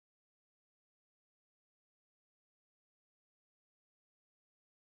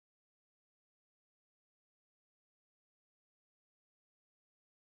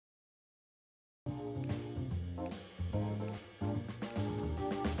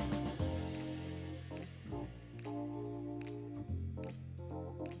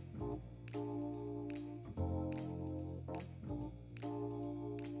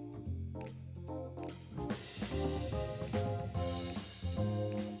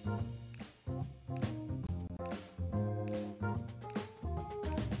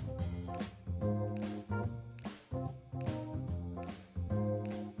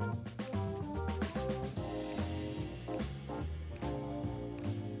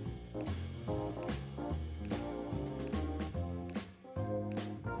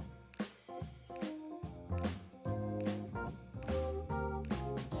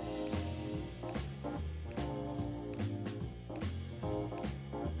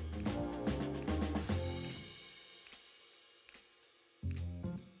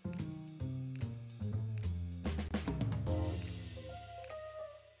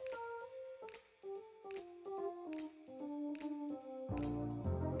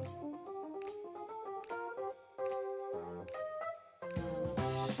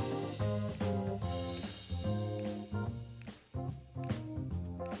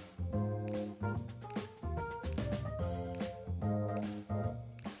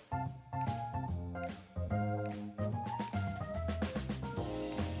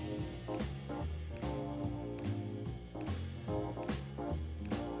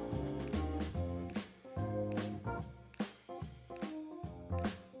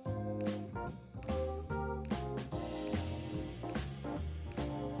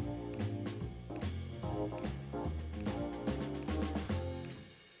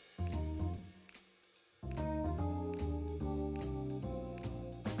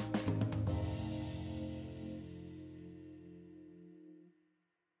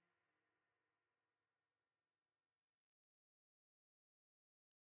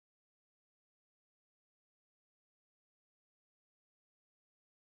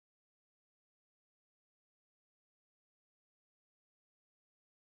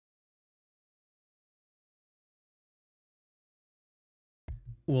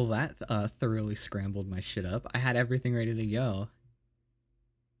Well, that thoroughly scrambled my shit up. I had everything ready to go.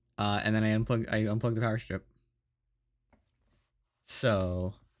 And then I unplugged the power strip.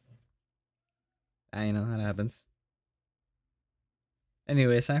 So, I know how that happens.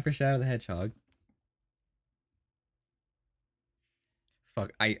 Anyway, it's time for Shadow the Hedgehog.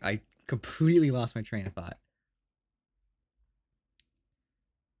 Fuck, I completely lost my train of thought.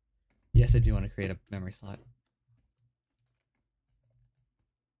 Yes, I do want to create a memory slot.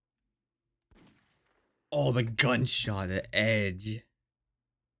 Oh, the gunshot, the edge.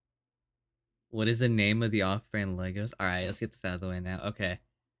 What is the name of the off-brand Legos? Alright, let's get this out of the way now. Okay.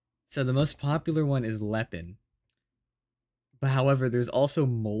 So the most popular one is Lepin. But however, there's also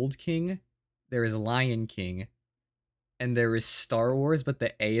Mold King, there is Lion King, and there is Star Wars, but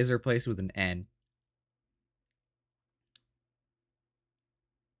the A is replaced with an N.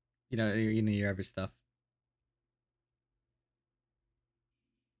 You know your average stuff.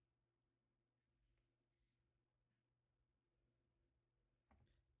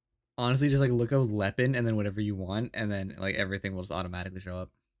 Honestly, just like look up Lepin and then whatever you want, and then like everything will just automatically show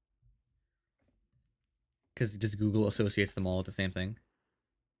up. Because just Google associates them all with the same thing.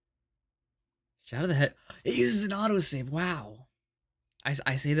 Shadow the Head. It uses an autosave. Wow.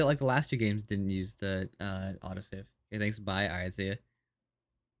 I say that like the last two games didn't use the autosave. Okay, thanks. Bye. All right, see ya.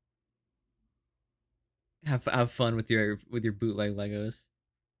 Have fun with your bootleg Legos.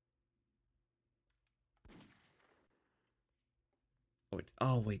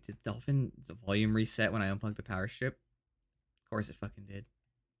 Oh wait, did Dolphin the volume reset when I unplugged the power strip? Of course it fucking did.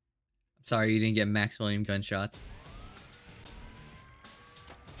 I'm sorry you didn't get max volume gunshots.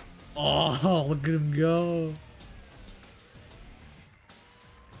 Oh, look at him go.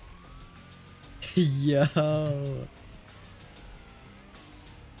 Yo.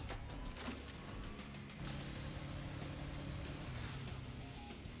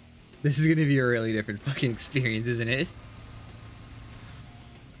 This is gonna be a really different fucking experience, isn't it?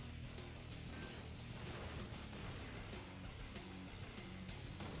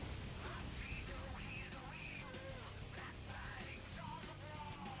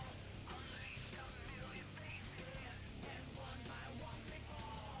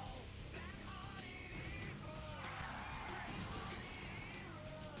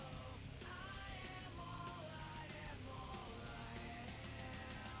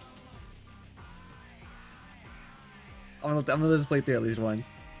 I'm gonna let this play through at least once.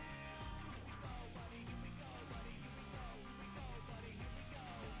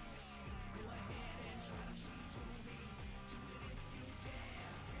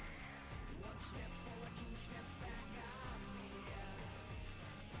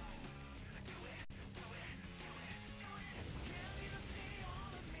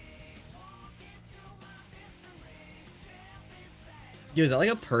 Yo, is that like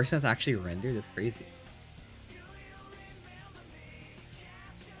a person that's actually rendered? That's crazy.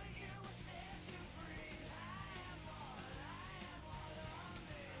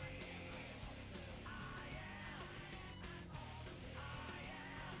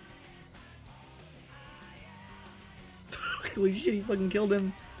 Holy shit, he fucking killed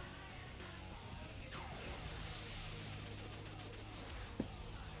him.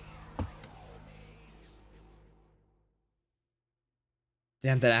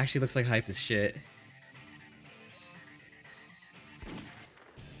 Damn, that actually looks like hype as shit.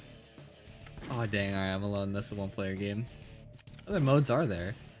 Oh dang, alright, I'm alone. That's a one-player game. What other modes are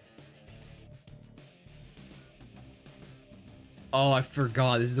there? Oh, I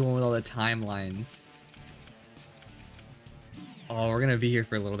forgot. This is the one with all the timelines. Oh, we're gonna be here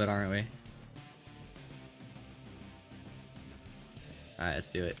for a little bit, aren't we? Alright, let's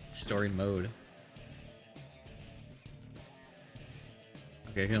do it. Story mode.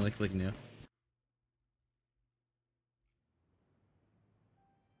 Okay, I can only click new.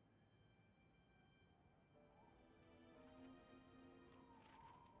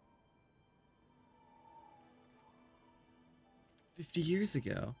 $50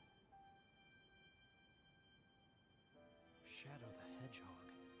 ago. Shadow the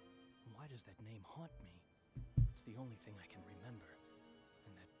Hedgehog. Why does that name haunt me? It's the only thing I can remember.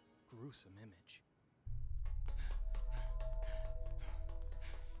 And that gruesome image.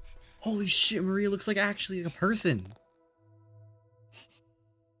 Holy shit, Maria looks like actually a person.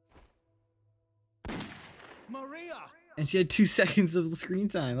 Maria! And she had 2 seconds of screen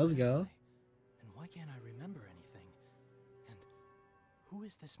time. Let's go. And why can't I remember anything? And who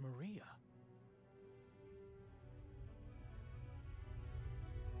is this Maria?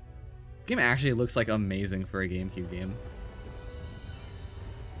 This game actually looks like amazing for a GameCube game.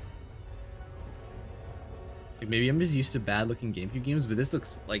 Like, maybe I'm just used to bad looking GameCube games, but this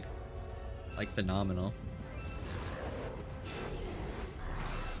looks like phenomenal.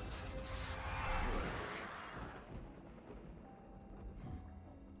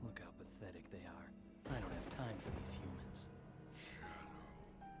 Look how pathetic they are. I don't have time for these humans.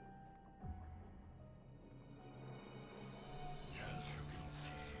 As you can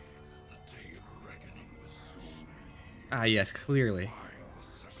see, the day of reckoning will soon be here. Ah, yes, clearly. Find the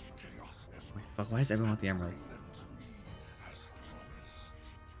 7 Chaos Emeralds. Fuck, why does everyone want the emeralds? Bring them to me, as promised.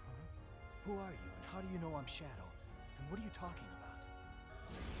 Who are you, and how do you know I'm Shadow? And what are you talking about?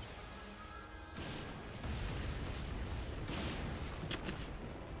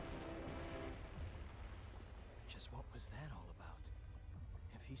 Just what was that all about?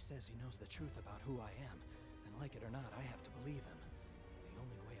 If he says he knows the truth about who I am, then like it or not, I have to believe him. The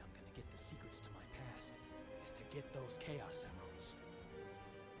only way I'm gonna get the secrets to my past is to get those Chaos Emeralds.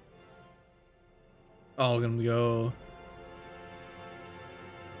 Oh, I'm gonna go.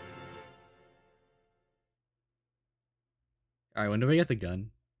 Alright, when do I get the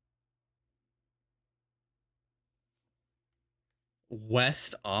gun?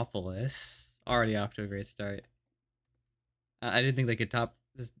 Westopolis. Already off to a great start. I didn't think they could top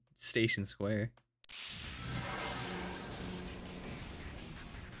this Station Square.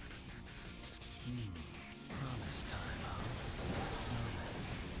 Promise time, huh? Well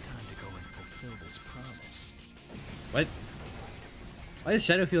then, time to go and fulfill this promise. What? Why does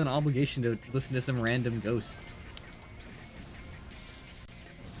Shadow feel an obligation to listen to some random ghost?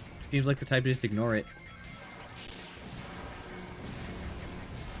 Seems like the type to just ignore it.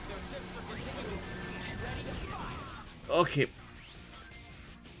 Okay.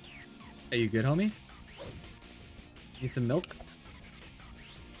 Are you good, homie? Need some milk?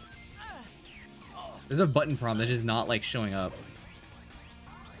 There's a button prompt that's just not like showing up.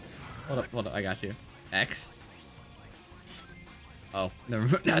 Hold up, I got you. X? Oh, never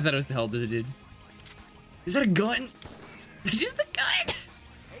mind. I thought it was the help as it did. Is that a gun? It's just a gun!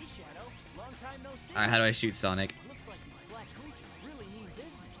 Hey Shadow, long time no see. Alright, how do I shoot Sonic? Looks like these black creatures really mean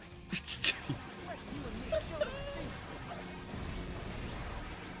business. Let's you and me show them things.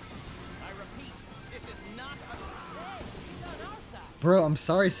 I repeat, this is not a... Hey, he's on our side. Bro, I'm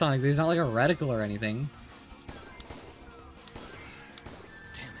sorry, Sonic. He's not like a radical or anything.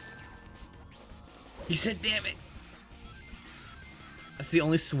 Damn it. He said, damn it. That's the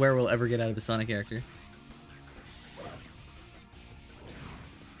only swear we'll ever get out of a Sonic character.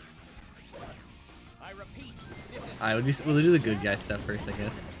 I repeat, this is Alright, we'll do the good guy stuff first, I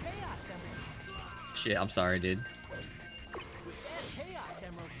guess. Chaos Emeralds. Shit, I'm sorry, dude. With that Chaos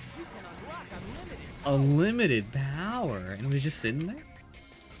Emerald, you can unlock unlimited. Unlimited power, and it was just sitting there?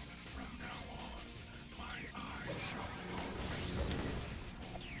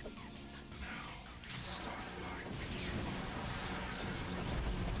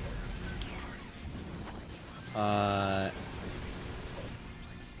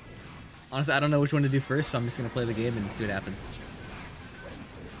 Honestly, I don't know which one to do first, so I'm just gonna play the game and see what happens.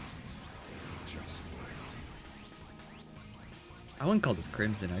 I wouldn't call this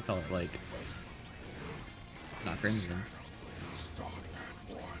Crimson, I call it like... not Crimson.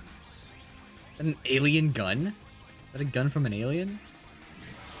 An alien gun? Is that a gun from an alien?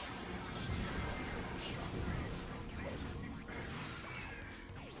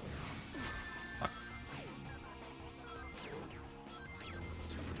 Fuck.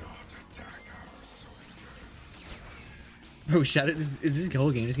 Bro, Shadow, is this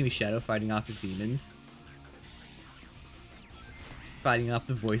whole game just gonna be Shadow fighting off his demons? Fighting off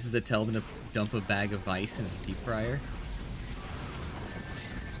the voices that tell him to dump a bag of ice in a deep fryer?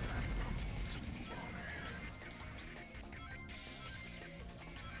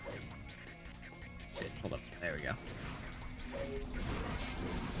 Shit, hold up. There we go.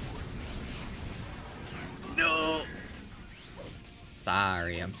 No!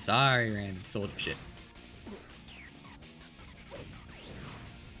 Sorry, I'm sorry, random soldier. Shit.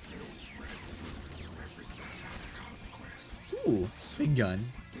 Ooh, big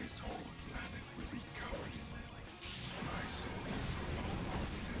gun.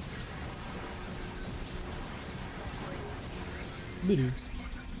 Bidoo.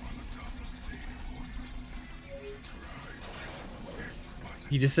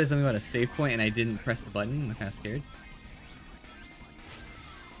 He just said something about a save point and I didn't press the button. I'm kind of scared.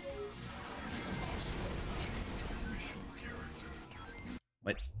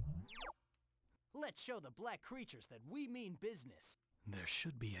 What? Let's show the black creatures that we mean business. There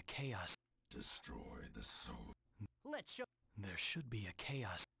should be a chaos. Destroy the soul. Let's show. There should be a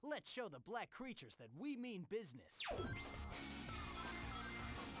chaos. Let's show the black creatures that we mean business.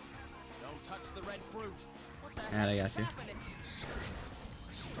 Don't touch the red fruit. What the Alright, I heck got is you. happening?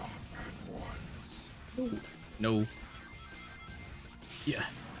 Stop at once. No. Yeah.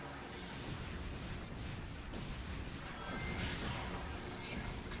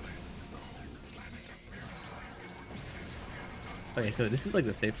 Okay, so this is like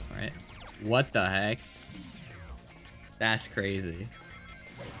the safe one, right? What the heck? That's crazy.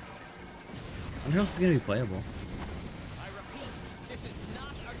 I wonder how else is gonna be playable. I repeat, this is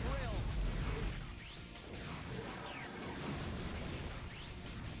not a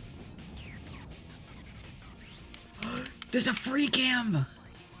grill. There's a free cam!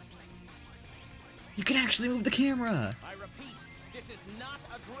 You can actually move the camera! I repeat, this is not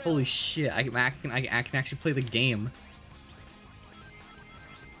a grill. Holy shit, I can actually play the game.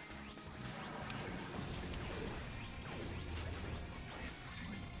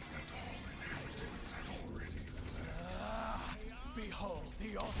 Behold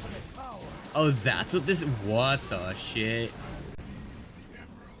the ultimate power. Oh, that's what this. What the shit? The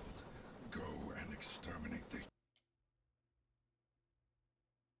emerald. Go and exterminate the...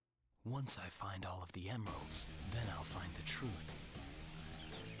 Once I find all of the emeralds, then I'll find the truth.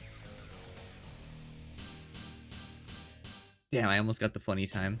 Damn, I almost got the funny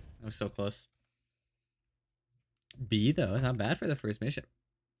time. I was so close. B though, not bad for the first mission.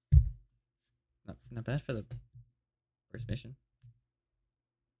 Not bad for the first mission.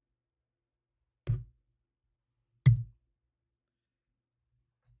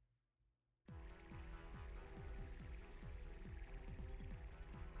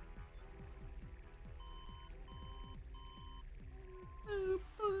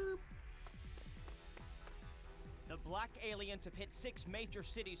 The Black Aliens have hit 6 major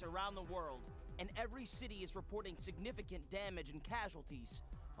cities around the world, and every city is reporting significant damage and casualties.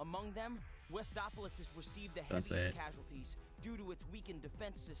 Among them, Westopolis has received the Don't say heaviest it. casualties due to its weakened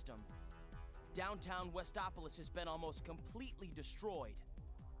defense system. Downtown Westopolis has been almost completely destroyed.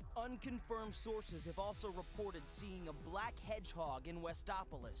 Unconfirmed sources have also reported seeing a black hedgehog in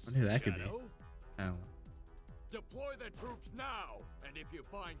Westopolis. I wonder who that could be. Shadow? I don't know. Deploy the troops now! And if you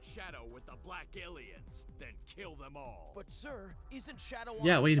find Shadow with the Black Aliens, then kill them all. But sir, isn't Shadow on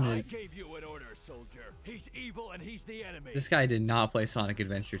Yeah, our wait a side? I minute. gave you an order, soldier. He's evil and he's the enemy. This guy did not play Sonic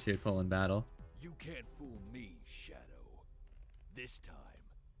Adventure 2: Battle. You can't fool me, Shadow. This time,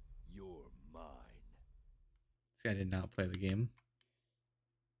 you're mine. This guy did not play the game.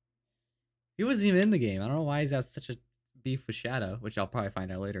 He wasn't even in the game. I don't know why he's got such a beef with Shadow, which I'll probably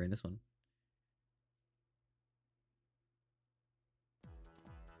find out later in this one.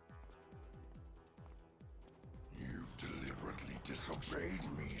 You've deliberately disobeyed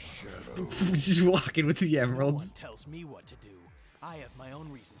me, Shadow. Just walking with the No emeralds. one tells me what to do. I have my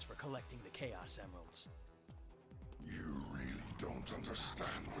own reasons for collecting the Chaos Emeralds. You really don't understand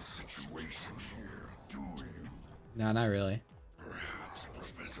the situation here, do you? No, not really. Perhaps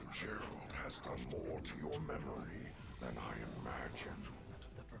Professor Gerald has done more to your memory than I imagined.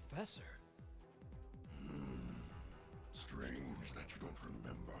 The Professor? Strange that you don't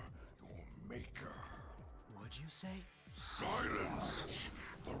remember your maker. What'd you say? Silence!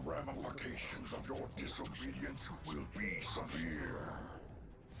 The ramifications of your disobedience will be severe.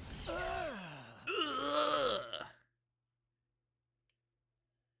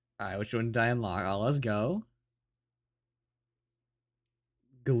 Alright, which one did I unlock? Oh, let's go.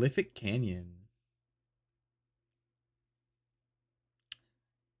 Glyphic Canyon.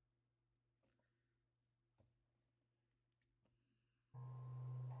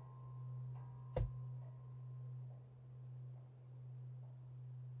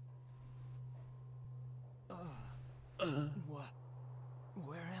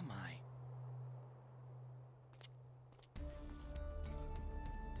 Where am I?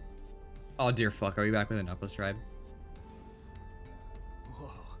 Oh dear fuck, are we back with the Knuckles tribe? Whoa.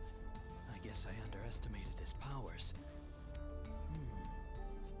 I guess I underestimated his powers.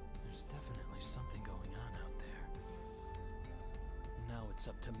 There's definitely something going on out there. Now it's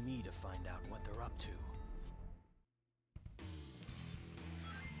up to me to find out what they're up to.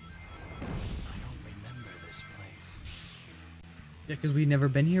 I don't remember this place. Yeah, because we've never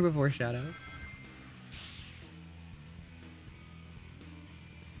been here before, Shadow.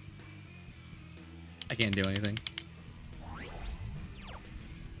 I can't do anything.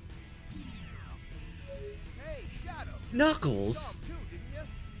 Hey, Shadow! Knuckles! You saw 'em too, didn't you?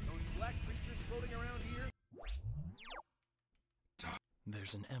 Those black creatures floating around here?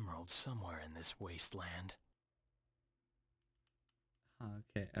 There's an emerald somewhere in this wasteland.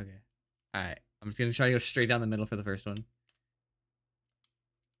 Okay, okay. Alright, I'm just gonna try to go straight down the middle for the first one.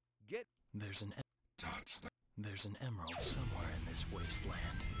 Get There's an Touch that. There's an emerald somewhere in this wasteland.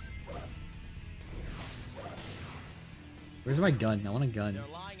 Where's my gun? I want a gun. They're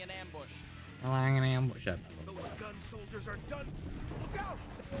lying in ambush. I'm lying in ambush. Shut up. Those gun soldiers are done. Look out!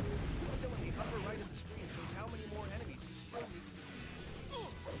 The window in the upper right of the screen shows how many more enemies you still need to defeat.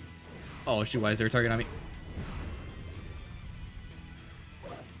 Oh shoot, why is there a target on me?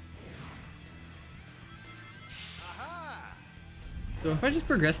 Aha! So if I just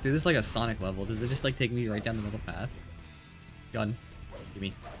progress through this like a Sonic level, does it just like take me right down the middle path? Gun. Give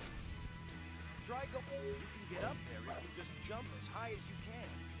me. Try go. You can get up there if you just jump as high as you can.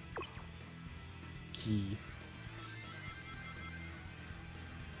 Key.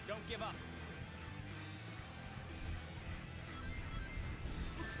 Don't give up.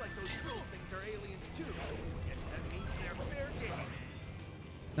 Looks like those little things are aliens too. Guess that means they're fair game.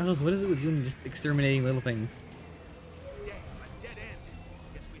 Knuckles, what is it with you and just exterminating little things? Damn, a dead end.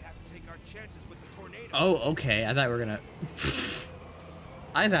 Guess we have to take our chances with the tornado. Oh, okay. I thought we were gonna...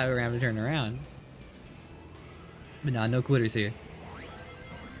 I thought we were gonna have to turn around. But nah, no quitters here.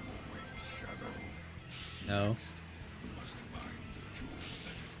 No. You must find the jewel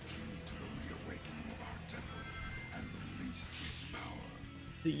that is key to the reawakening of our temple and release its power.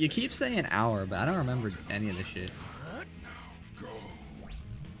 You keep saying hour, but I don't remember any of this shit. Now go.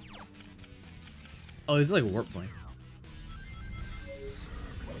 Oh, this is like warp points.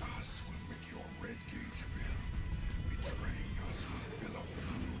 Serving us will make your red gauge fill. Betraying us will fill up the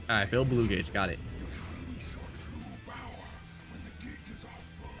blue. Alright, fill blue gauge. Got it. You can release your true power when the gauges are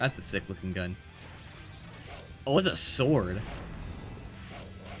full. That's a sick looking gun. Oh, it's a sword.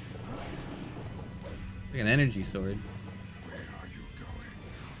 Like an energy sword. Where are you going?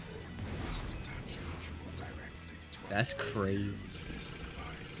 You must attach your jewel directly to That's crazy. this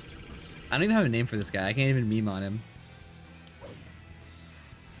device to proceed. I don't even have a name for this guy. I can't even meme on him.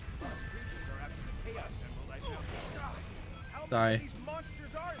 Those creatures are after the Chaos Emerald I found. Ah, how Sorry. many of these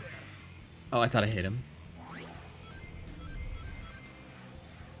monsters are there? Oh, I thought I hit him.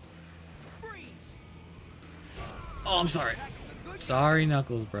 Freeze! Oh, I'm sorry. Sorry,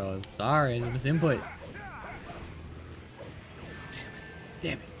 Knuckles, bro. Sorry, I just input.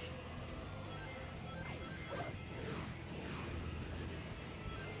 Damn it.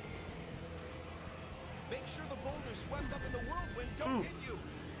 Make sure the boulders swept up in the whirlwind don't hit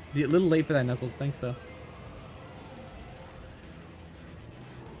you. A little late for that, Knuckles. Thanks, though.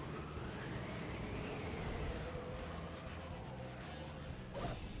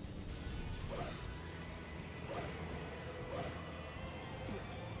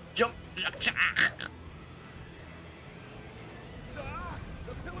 Jump! Ah,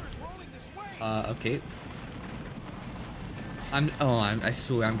 the pillar's rolling this way. Okay. I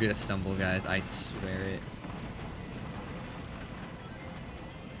swear I'm good at stumble, guys. I swear it.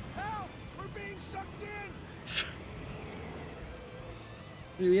 Help! We're being sucked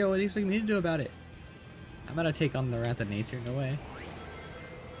in. Yeah, what do you expect me to do about it? I'm about to take on the wrath of nature. No way.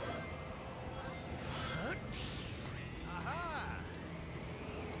 Aha!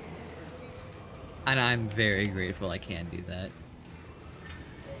 Where's the sea stick? And I'm very grateful I can do that.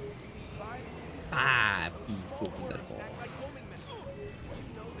 Five Ah, these he's small cool. worms That's all. act like homing missiles. Did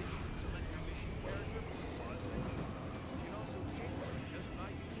you know that you can select your mission character from the pause menu? You can also change them just by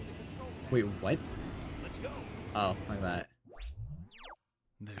using the control pad. Wait, what? Let's go. Oh, like that.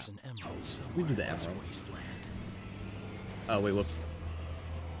 There's an emerald somewhere We do the in this emerald. wasteland. Oh, wait, whoops.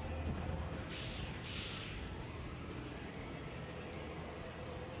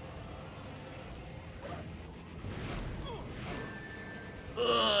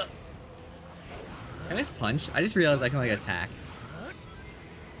 Ugh. Can I just punch? I just realized I can like attack.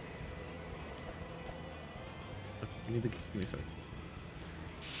 Okay, give me a sword.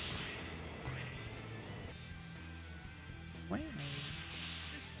 Wow.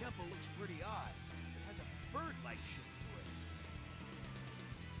 This temple looks pretty odd. It has a bird-like shape to it.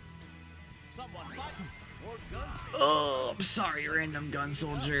 Someone fighting. More guns. Oh, I'm sorry, random gun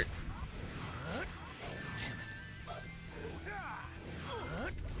soldier.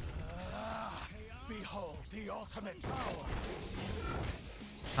 Behold the ultimate power.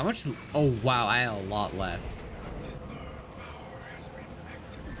 How much? Oh, wow, I had a lot left.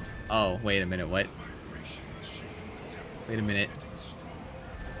 Oh, wait a minute, what? Wait a minute.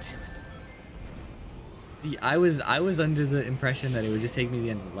 See, I was under the impression that it would just take me to the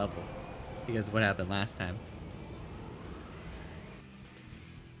end of the level. Because of what happened last time.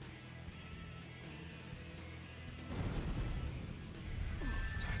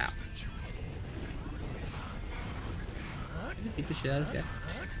 Ow. I just beat the shit out of this guy.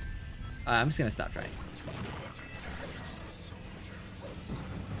 I'm just gonna stop trying.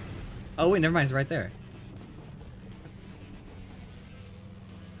 Oh wait, never mind, it's right there.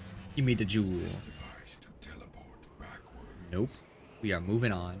 Give me the jewel. This device to teleport backwards. Nope. We are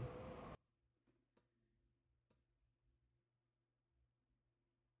moving on.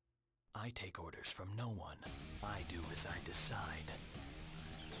 I take orders from no one. I do as I decide.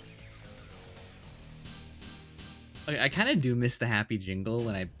 I kind of do miss the happy jingle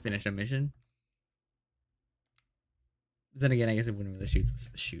when I finish a mission. Then again, I guess it wouldn't really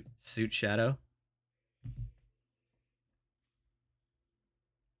suit Shadow.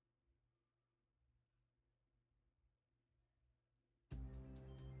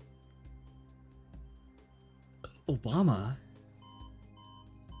 Obama.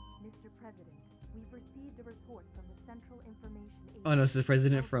 Mr. President, we've received a report from the Central Information Agency. Oh no, this is the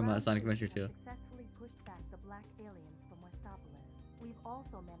president from Sonic Adventure 2. Successfully pushed back the black aliens from Westopolis. We've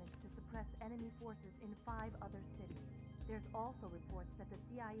also managed to suppress enemy forces in 5 other cities. There's also reports that the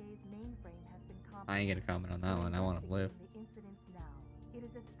CIA's mainframe has been compromised. I ain't gonna comment on that one. I want to live. The incidents now. It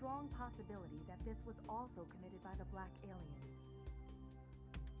is a strong possibility that this was also committed by the black aliens.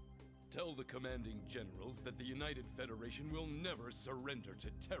 Tell the commanding generals that the United Federation will never surrender to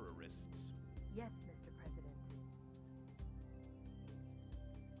terrorists. Yes, Mr. President.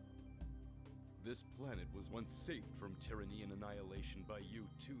 This planet was once saved from tyranny and annihilation by you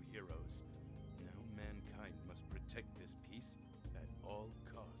two heroes. Now mankind must protect this peace at all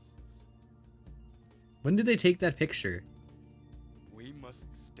costs. When did they take that picture? We must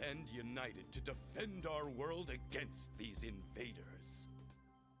stand united to defend our world against these invaders.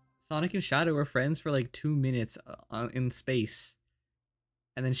 Sonic and Shadow were friends for like 2 minutes in space.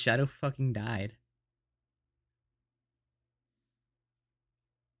 And then Shadow fucking died.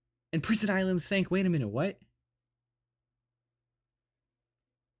 And Prison Island sank. Wait a minute, what?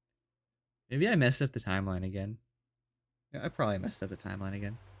 Maybe I messed up the timeline again. Yeah, I probably messed up the timeline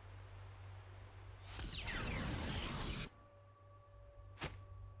again.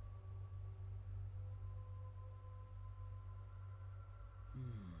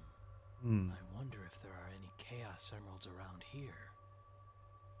 I wonder if there are any Chaos Emeralds around here.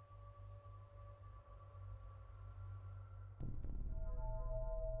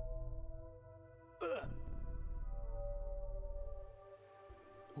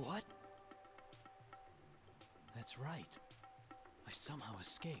 What? That's right. I somehow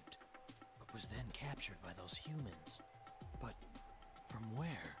escaped, but was then captured by those humans. But from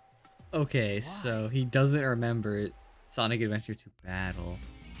where? Okay, Why? so he doesn't remember Sonic Adventure 2 battle.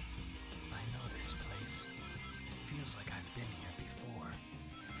 I know this place. It feels like I've been here before.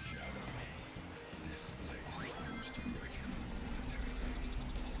 Shadow. This place used to be a human military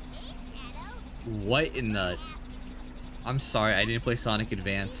base. What in the... I'm sorry, I didn't play Sonic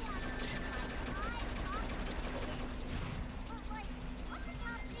Advance.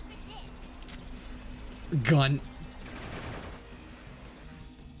 Gun.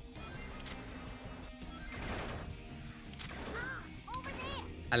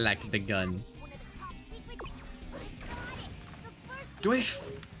 I like the gun. Do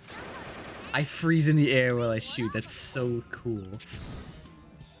I freeze in the air while I shoot. That's so cool.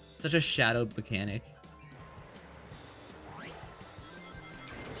 Such a shadowed mechanic.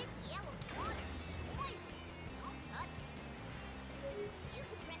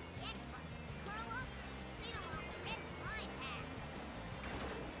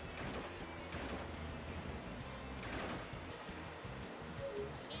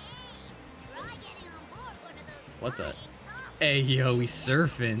 What the? Hey, yo, we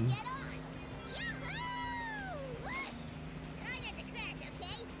surfing.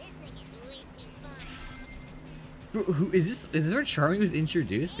 Who is this? Is this where Charmy was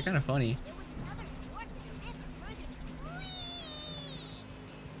introduced? They're kind of funny.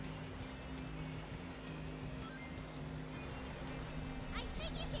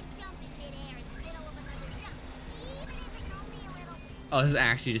 Oh, this is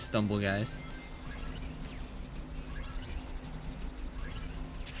actually just Stumble, guys.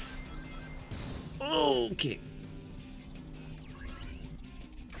 Okay.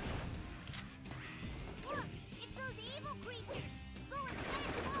 Look, it's those evil creatures. Go and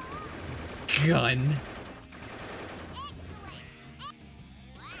smash them all up. Gun. Excellent.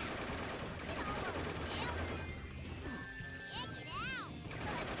 Wow. Look at all those nails. Check it out. A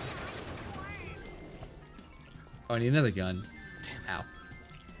giant worm. Oh, I need another gun. Ow.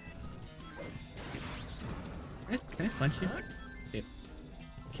 Can I just punch you? Okay.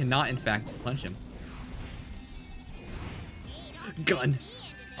 Cannot, in fact, punch him. Gun.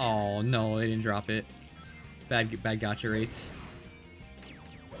 Oh no, they didn't drop it. Bad gotcha rates.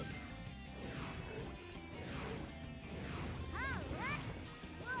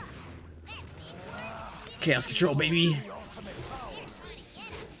 Chaos control, baby.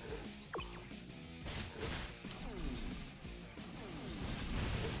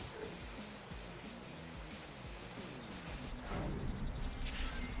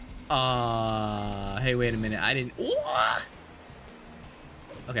 Hey, wait a minute. I didn't. What?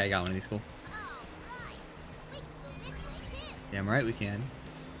 Okay, I got one of these. Cool. Alright. We can go this way too. Damn right we can.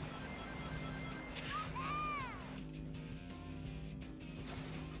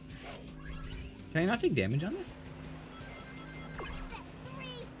 Can I not take damage on this? That's 3.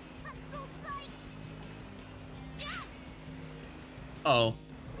 I'm so psyched. Jump! Oh.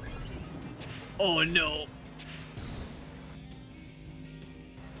 Oh no.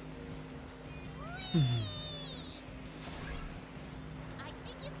 I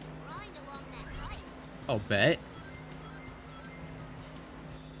think you can grind along that pipe. Oh, bet.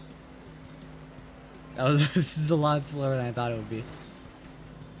 That was this is a lot slower than I thought it would be.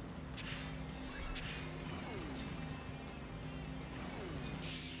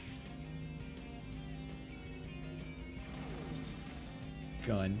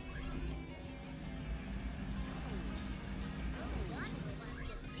 Gun. Those gun robots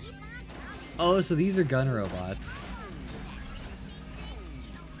just keep on coming. Oh, so these are gun robots. Do that green sheet thing.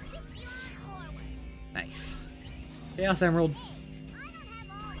 It'll zip you on forward. Nice. Chaos Emerald. Hey, I don't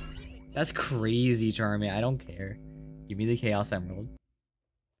have all the secret That's crazy, Charmy. I don't care. Give me the Chaos Emerald.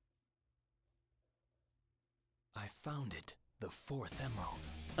 I found it. The 4th emerald.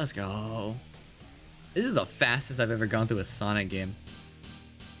 Let's go. This is the fastest I've ever gone through a Sonic game.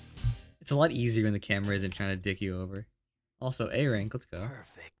 It's a lot easier when the camera isn't trying to dick you over. Also, A rank. Let's go.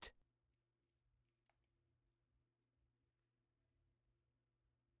 Perfect.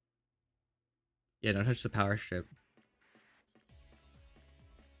 Yeah, don't touch the power strip.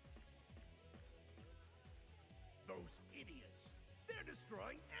 Those idiots. They're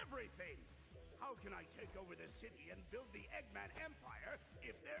destroying everything. How can I take over the city and build the Eggman Empire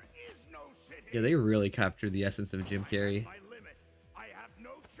if there is no city? Yeah, they really captured the essence of Jim Carrey. My limit. I have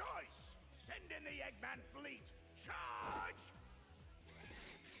no choice. Send in the Eggman fleet. Charge!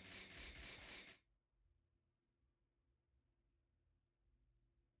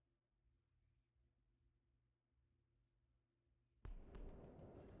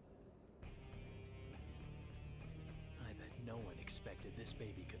 I bet no one expected this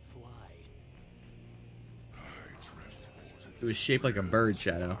baby could fly. I transported It was shaped like a bird,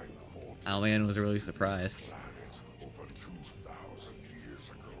 Shadow. Alan was really surprised. planet over 2,000 years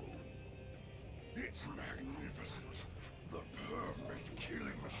ago. It's magnificent. The perfect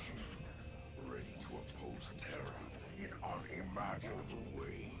killing machine. Ready to oppose terror in unimaginable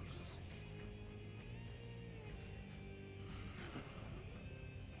ways.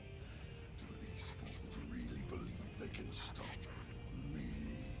 Do these fools really believe they can stop me?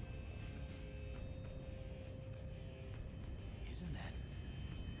 Isn't that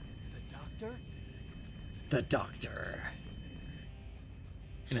the doctor? The Doctor.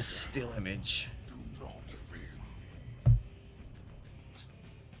 In a still image. Do not fear me.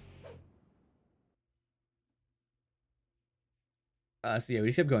 So yeah, we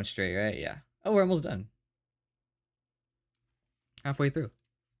just kept going straight, right? Yeah. Oh, we're almost done. Halfway through.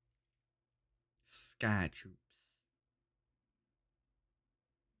 Sky Troops.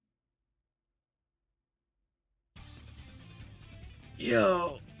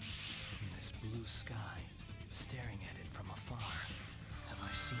 Yo! In this blue sky, staring at it from afar. Have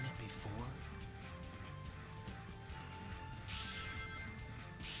I seen it before?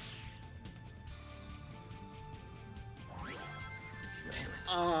 Damn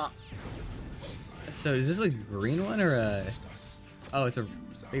it. So is this like a green one or a... Oh, it's a...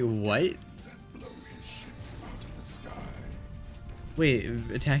 Wait, what? Wait,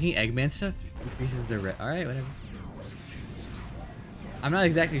 attacking Eggman stuff increases the red. Alright, whatever. I'm not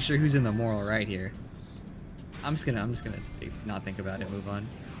exactly sure who's in the moral right here. I'm just gonna not think about it, move on.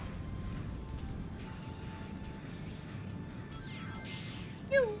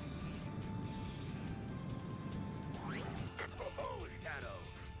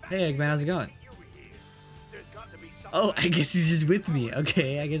 Hey Eggman, how's it going? Oh, I guess he's just with me.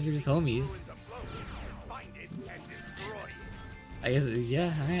 Okay, I guess we're just homies. I guess,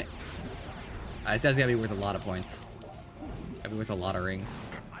 yeah, alright. This guy's gotta be worth a lot of points. Gotta be worth a lot of rings.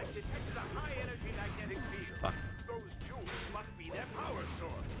 Fuck.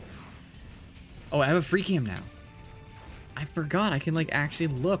 Oh, I have a free cam now. I forgot I can like actually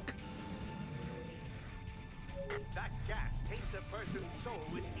look. That gas taints a person's soul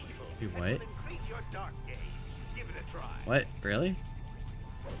with evil. Wait, what? And will increase your dark days. Give it a try. What? Really?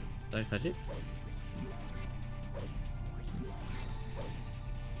 Did I touch it?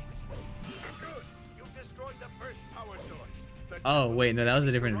 Good. You've destroyed the first power source. The Oh, wait, no, that was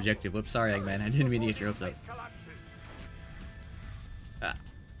a different objective. Whoops, sorry, Eggman. I didn't mean to get your hopes up. collapses. Ah.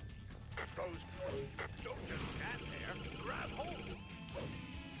 Don't just stand there. Grab hold.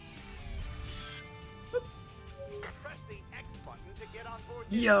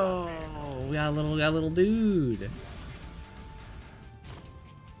 Yo, we got a little dude.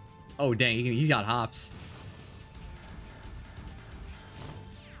 Oh dang, he's got hops.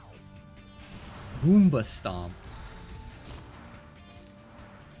 Goomba Stomp.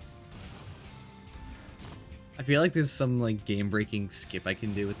 I feel like there's some like game-breaking skip I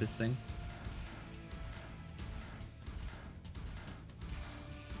can do with this thing.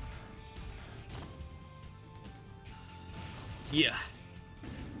 Yeah.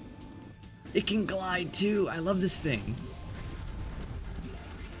 It can glide too. I love this thing.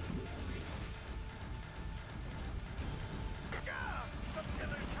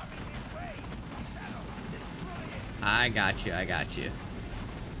 I got you. I got you.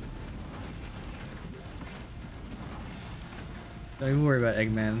 Don't even worry about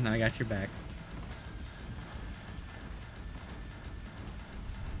Eggman. I got your back.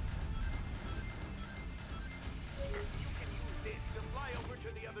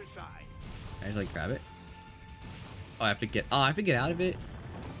 Can I just like grab it? Oh, I have to get. Oh, I have to get out of it.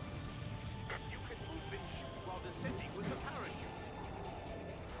 You can move and shoot while descending with the parachute.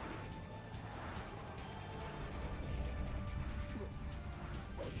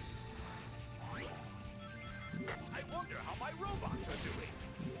 I wonder how my robots are doing.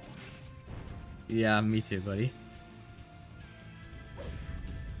 Yeah, me too, buddy.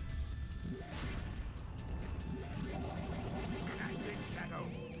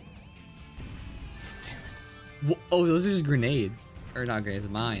 Oh, those are just grenades. Or not grenades,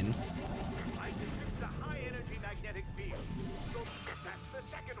 mines. I can use the high energy magnetic field. So that's the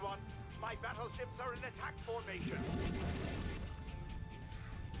second one. My battleships are in attack formation.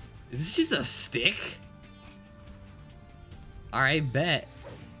 Is this just a stick? Alright, bet.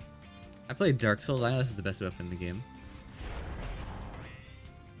 I played Dark Souls. I know this is the best weapon in the game.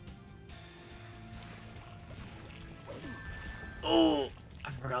 Oh!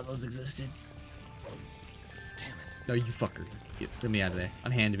 I forgot those existed. Damn it. No, you fucker. Get me out of there.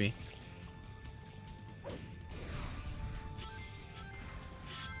 Unhand me.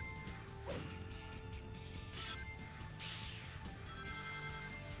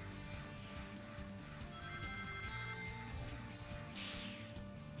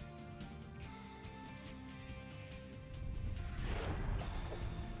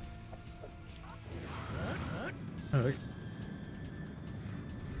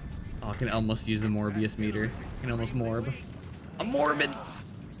 Oh, I can almost use the Morbius meter. I can almost morb. I'm morbid!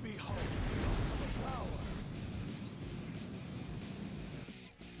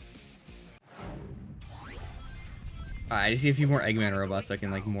 Alright, I just need a few more Eggman robots so I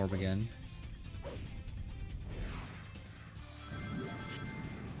can like morb again.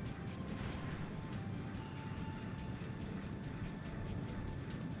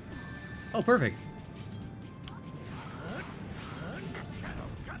 Oh, perfect.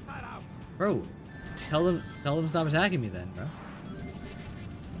 Bro, tell them stop attacking me then, bro.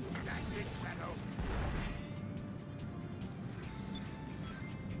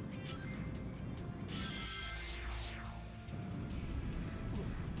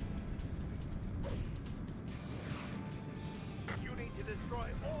 You need to destroy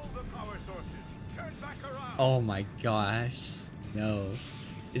all the power sources. Turn back around. Oh my gosh. No.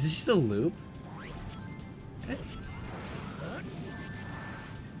 Is this just a loop?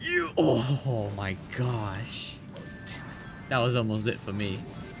 You. Oh my gosh. That was almost it for me.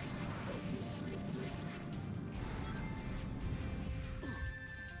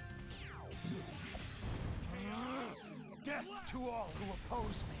 Death to all who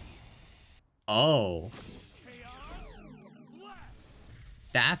oppose me. Oh.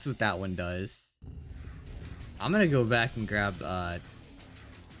 That's what that one does. I'm gonna go back and grab,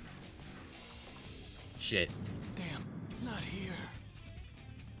 shit. Damn, not here.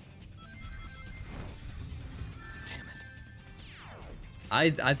 Damn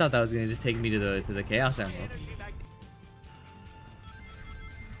it. I thought that was gonna just take me to the Chaos Emerald.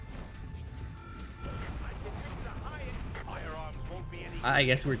 I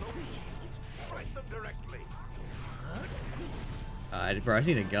guess we're. Bro, I just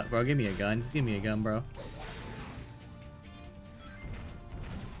need a gun. Bro, give me a gun. Just give me a gun, bro.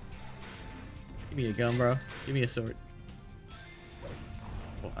 Give me a gun, bro. Give me a sword.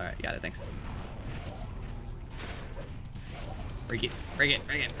 Oh, alright, got it, thanks. Break it, break it,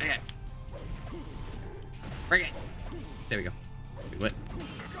 break it, break it. Break it. There we go. Wait, what? Cool.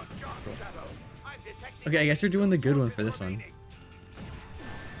 Okay, I guess we're doing the good one for this one.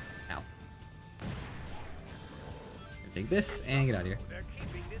 Ow. Take this and get out of here.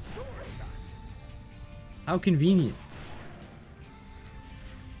 How convenient.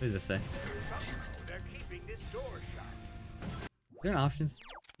 What does this say? Is there an options?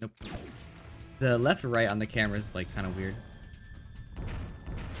 Nope. The left or right on the camera is like kind of weird.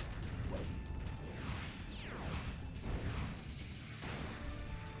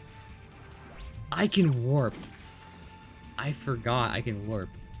 I can warp. I forgot I can warp.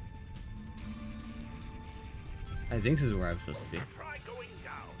 I think this is where I'm supposed to be. Try going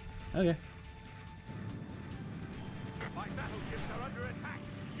down. Okay. My battleships are under attack.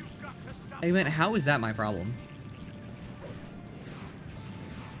 You've got to stop. Hey man, how is that my problem?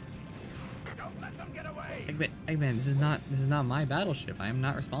 Don't let them get away. Eggman, this is not my battleship. I am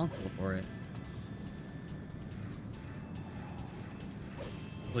not responsible for it.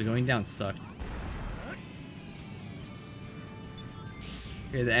 So going down sucked.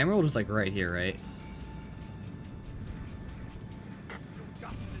 Okay, the emerald is like right here, right? You've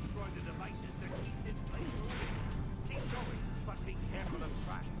got to destroy the devices that keep this place moving. Keep going, but be careful of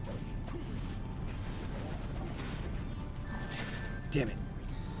traps. Damn it.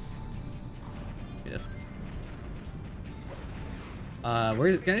 Yes.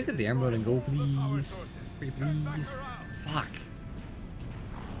 Where's can I just get the emerald and go, please? Pretty please. Fuck.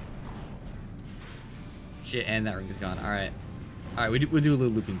 Shit, and that ring is gone. Alright. Alright, we'll do a little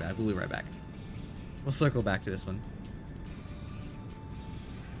looping back. We'll be right back. We'll circle back to this one.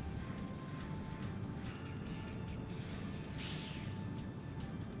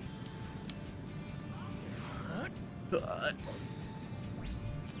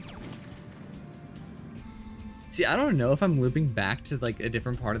 See, I don't know if I'm looping back to like a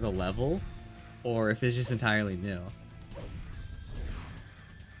different part of the level or if it's just entirely new.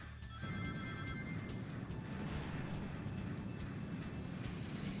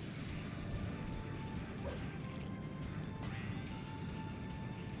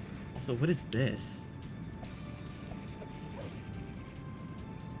 Also, what is this?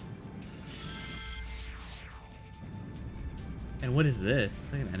 And what is this? Is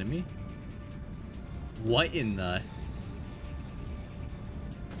that an enemy? What in the...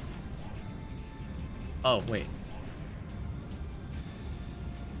 Oh, wait.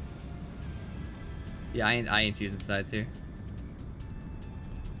 Yeah, I ain't using sides here.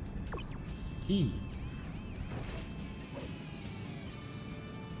 Key.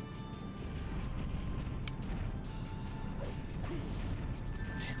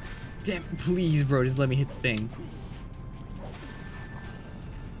 Damn, please, bro, just let me hit the thing.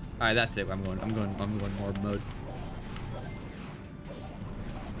 Alright, that's it. I'm going Morb mode.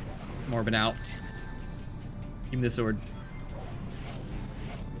 Morbin out. Give me the sword.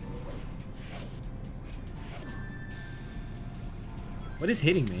 What is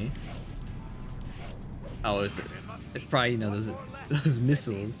hitting me? Oh, it's probably, you know, those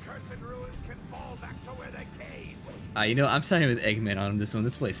missiles. You know, I'm siding with Eggman on this one.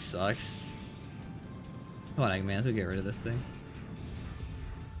 This place sucks. Come on, Eggman, let's get rid of this thing.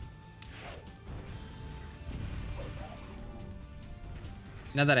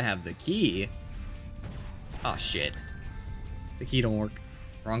 Now that I have the key... Oh, shit. The key don't work.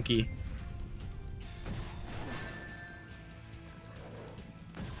 Wrong key.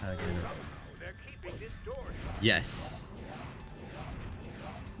 Yes.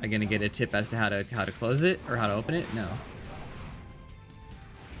 Am I gonna get a tip as to how to close it or how to open it? No.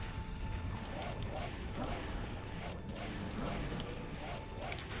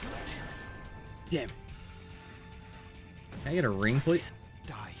 Damn. Can I get a ring, please?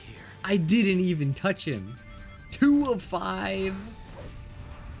 Die here. I didn't even touch him. 2 of 5.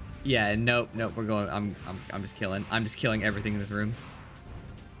 Yeah, nope. We're going. I'm just killing. I'm just killing everything in this room.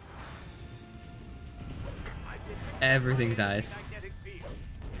 Everything dies.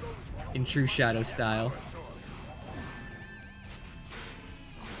 In true Shadow style.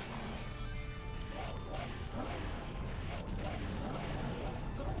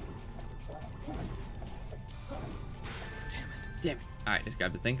 Damn it. Alright, just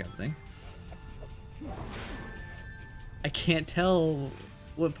grab the thing, I can't tell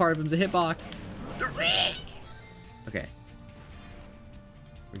what part of him's a hitbox. The ring! Okay.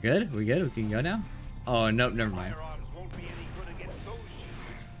 We're good? We can go now? Oh, nope, never mind.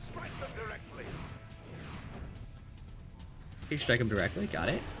 Okay, strike him directly. Got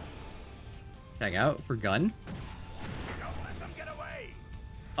it. Tag out for gun.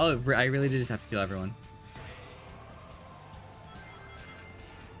 Oh, I really did just have to kill everyone.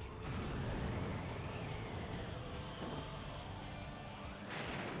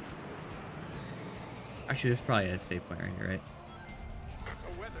 Actually, this is probably a safe point right here, right?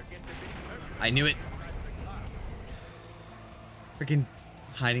 I knew it. Freaking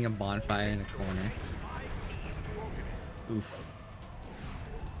hiding a bonfire in a corner. Oof.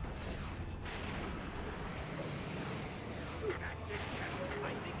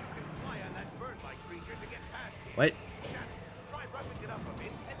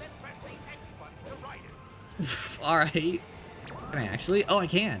 Alright. Can I actually? Oh, I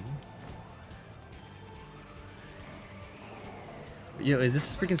can. Yo, is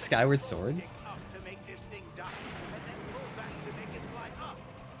this freaking Skyward Sword? Up to make this thing die, and then pull back to make it fly up.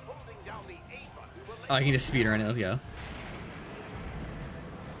 Holding down the A button will let Oh, I can just speed run it. Let's go.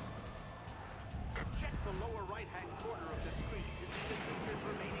 check the lower right-hand corner of the screen to see the creatures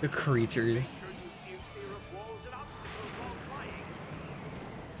remaining. The creatures. Make sure you steer clear of walls and obstacles while flying.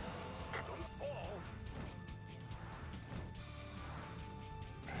 Don't fall.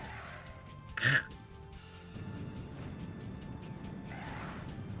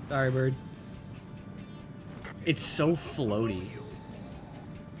 Sorry, bird. It's so floaty.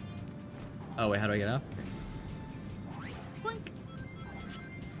 Oh, wait, how do I get up? I'm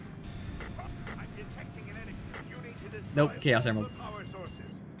detecting an enemy. You need to destroy Nope, Chaos all Emerald. the power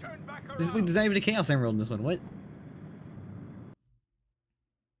sources. Turn back Wait, around. there's not even a Chaos Emerald in this one. What?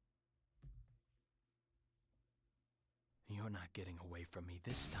 You're not getting away from me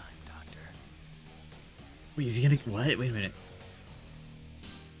this time, Doctor. Wait, is he gonna... What? Wait a minute.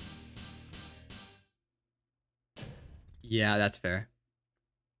 Yeah, that's fair.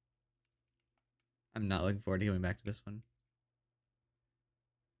 I'm not looking forward to going back to this one.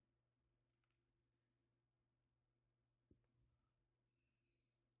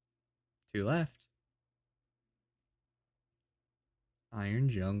 Two left. Iron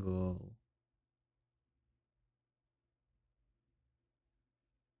Jungle.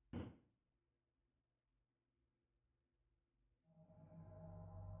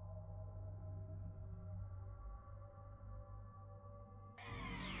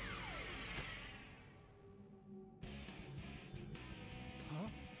 Huh?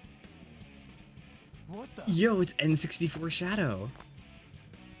 What the? Yo, it's N64 Shadow.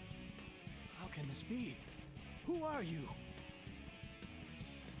 How can this be? Who are you?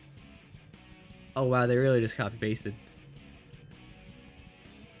 Oh wow, they really just copy pasted.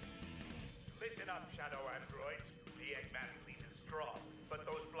 Listen up, Shadow androids. The Eggman fleet is strong, but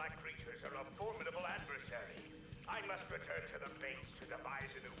those black creatures are a formidable adversary. I must return to the base to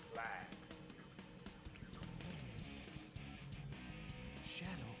devise a new plan.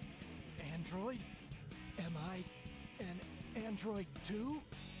 Shadow? Android? Am I an android too?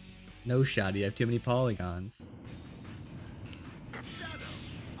 No shot, you have too many polygons. Shadow,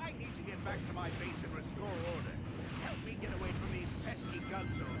 I need to get back to my base and restore order. Help me get away from these pesky gun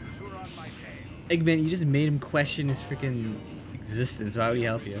soldiers who are on my tail. Eggman, you just made him question his freaking existence. Why would he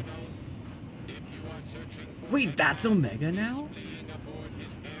help you? Wait, that's Omega now?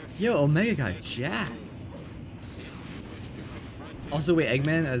 Yo, Omega got jacked. Also, wait,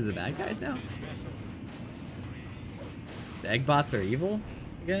 Eggman are the bad guys now? The Eggbots are evil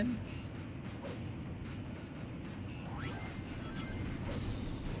again?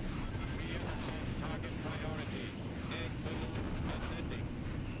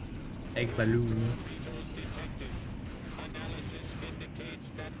 Egg balloon. Analysis indicates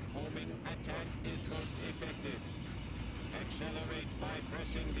that homing attack is most effective. Accelerate by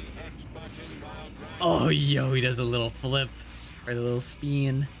pressing the X button while driving. Oh, yo, he does a little flip. Or the little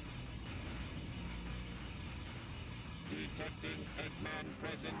spin. Detecting Eggman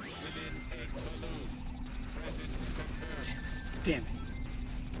presence within Egg balloon. Presence confirmed. Damn it.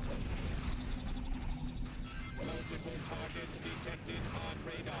 Multiple targets detected on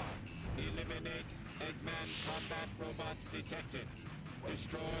radar. Eliminate Eggman combat robot detected.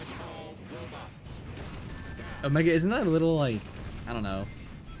 Destroy all robots. Omega, isn't that a little, like, I don't know,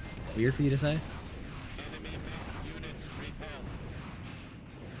 weird for you to say? Enemy mech units repelled.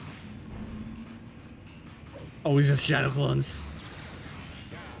 Oh, he's just shadow clones.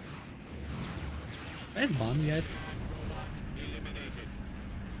 Can I just bomb you guys? Eliminated.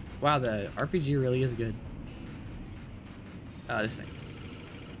 Wow, the RPG really is good. This thing.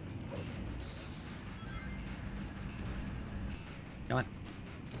 Come on.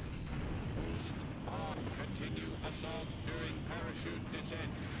 Continue assault during parachute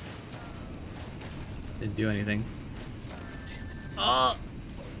descent. Didn't do anything. Oh!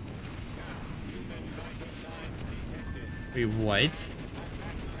 Human vital signs detected. Wait, what? Bigfoot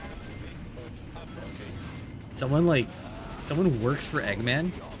approaching. Someone works for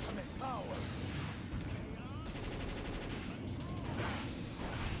Eggman?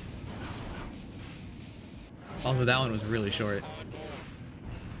 Also, that one was really short. On board.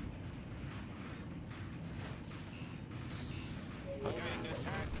 Having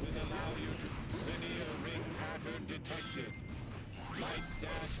attack will allow you to linear ring pattern detected. Light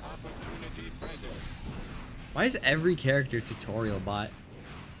dash opportunity present. Why is every character tutorial bot?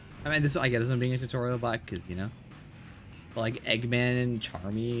 I mean, I get this one being a tutorial bot because, you know. But like Eggman and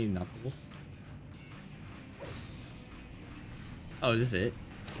Charmy and Knuckles. Oh, is this it?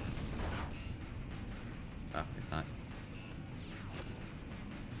 Oh, it's not.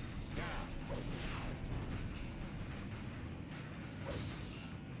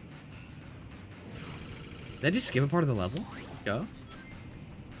 Did I just skip a part of the level? Let's go.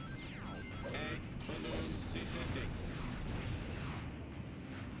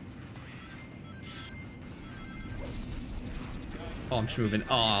 Oh, I'm just moving.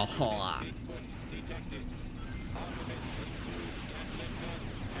 Oh, hold on.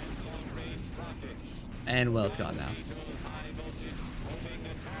 And well, it's gone now.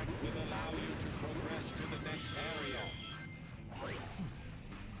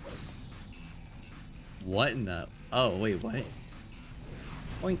 What in the? Oh, wait, what? Boink.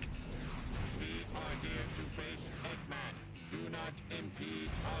 We are here to face Eggman. Do not impede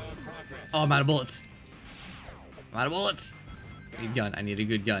our progress. Oh, I'm out of bullets. I'm out of bullets. I need a gun. I need a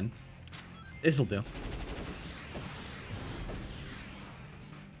good gun. This'll do.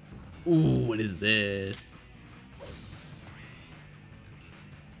 Ooh, what is this?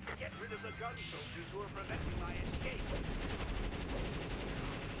 Get rid of the gun soldiers who are preventing my escape.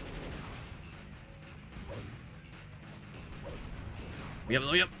 Yep,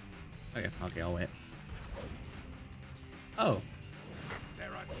 yep. Okay, okay, I'll wait. Oh.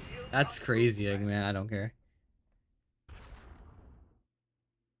 That's crazy, Eggman. I don't care.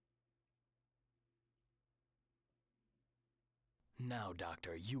 Now,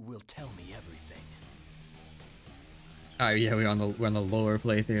 Doctor, you will tell me everything. Alright, yeah, we're on the lower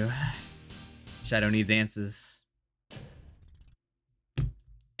playthrough. Shadow needs answers.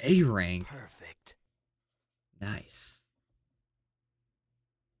 A rank. Perfect. Nice.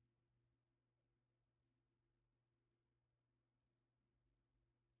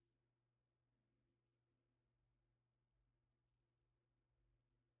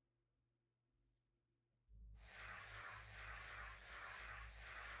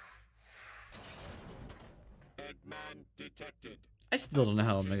 Eggman detected. I still don't know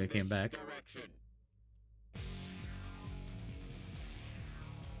how Omega came back. Direction.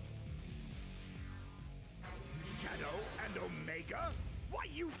 Shadow and Omega? Why,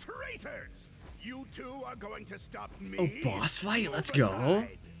 you traitors! You two are going to stop me? Oh, boss fight? Move Let's go.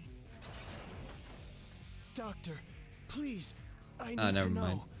 aside. Doctor, please, I need never to know.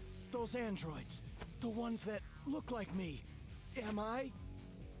 mind. Those androids, the ones that look like me, am I?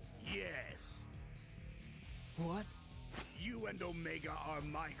 Yes. What? You and Omega are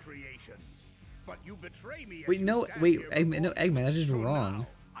my creations. But you betray me as Wait, you no, stand wait, here Eggman, no, before me. Eggman, that's just So wrong. now,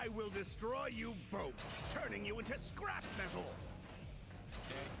 I will destroy you both, turning you into scrap metal.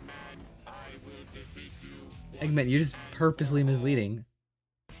 Eggman, I will defeat you. Eggman, you're just purposely misleading.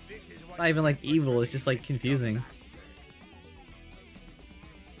 This is It's what not even like evil, it's just like confusing.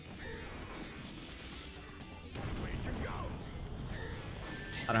 Where'd you go?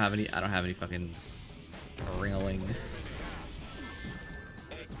 I don't have any fucking ringling.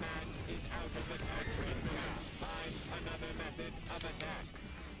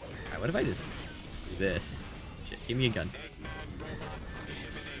 Alright, what if I just do this? Shit, give me a gun.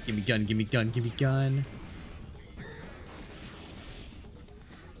 Give me gun, give me gun, give me gun.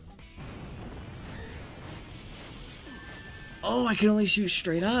 Oh, I can only shoot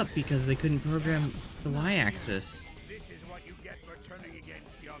straight up because they couldn't program the Y-axis. This is what you get for turning against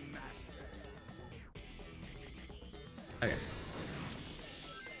your master. Okay.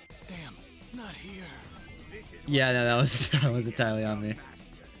 Damn, not here. This is Yeah, no, that was entirely on me. master.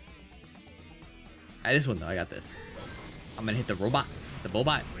 Alright, this one though, I got this. I'm gonna hit the robot, the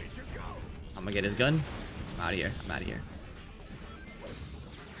Bobot. Where'd you go? I'm gonna get his gun. I'm out of here. I'm out of here.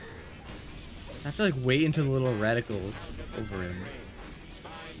 I have to like wait until the little radicals over him.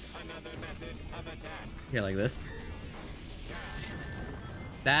 Here, like this.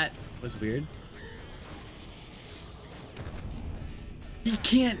 That was weird. He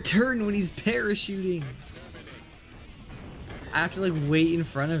can't turn when he's parachuting. I have to like wait in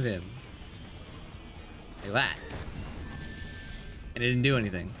front of him. Like that. And it didn't do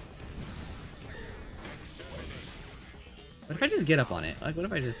anything. What if I just get up on it? Like, what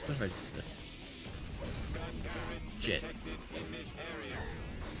if I just this? Shit.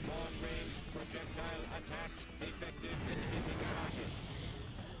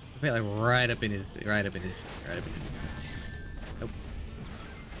 Wait, like right up in his. Nope.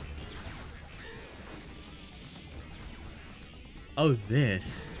 Oh,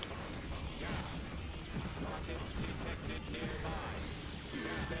 this.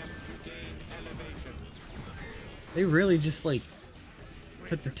 They really just like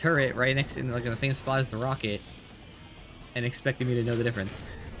put the turret right next in like in the same spot as the rocket and expected me to know the difference.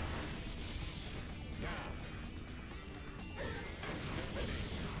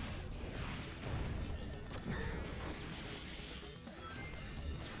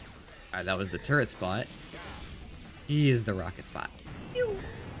 Alright, that was the turret spot. He is the rocket spot. Pew.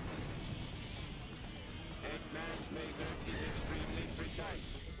 Eggman's laser is extremely precise.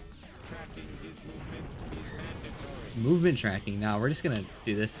 Tracking his movement is mandatory. Movement tracking. Now we're just gonna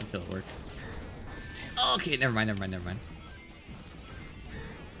do this until it works. Okay, never mind.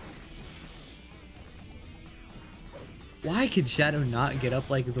 Why could Shadow not get up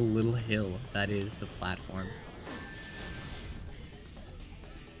like the little hill that is the platform?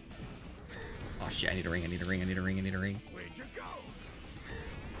 Oh shit, I need a ring. Where'd you go?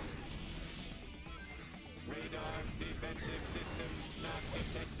 Radar defensive system not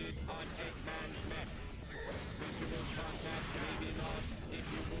detected on Eggman's mech. Visual contact may be lost if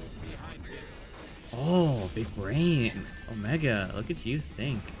you move behind him. Oh, big brain. Omega, look at you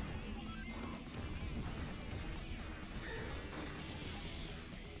think.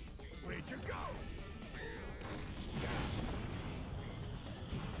 Where'd you go?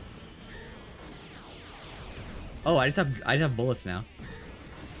 Oh, I just have bullets now.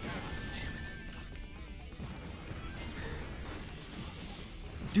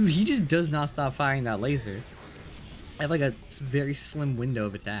 Dude, he just does not stop firing that laser. I have like a very slim window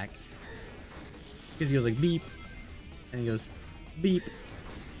of attack. Because he goes like beep, and he goes beep.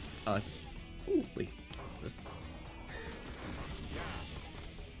 Oh, ooh, wait. This.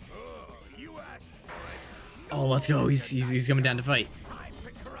 You asked for it. Oh, let's go. He's coming down to fight. Time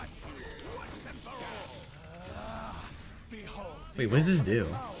to crush you once and for all. Behold. Wait, what does this do?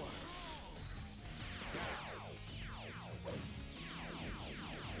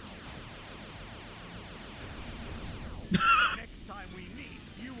 Next time we meet,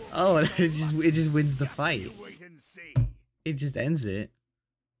 you will Oh, it just wins the fight. you wait and see. It just ends it.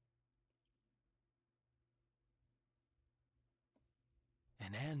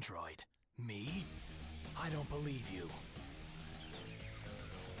 An android? Me? I don't believe you.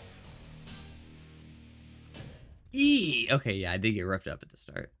 Okay, yeah, I did get roughed up at the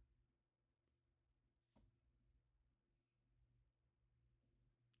start.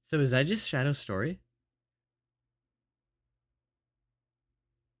 So is that just Shadow's story?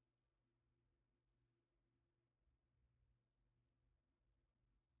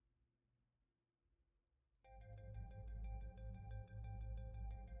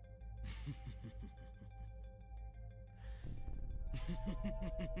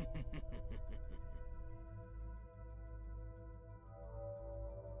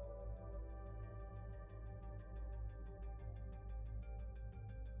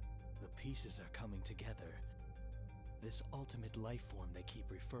 The pieces are coming together. This ultimate life form they keep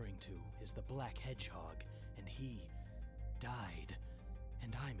referring to is the Black Hedgehog, and he died,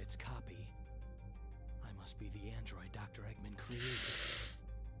 and I'm its copy. I must be the android Dr. Eggman created.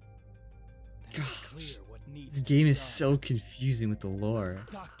 Then it's clear what needs This to be game is done. so confusing with the lore.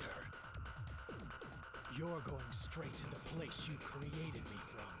 Doctor, you're going straight to the place you created me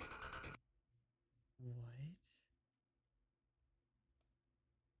from. What?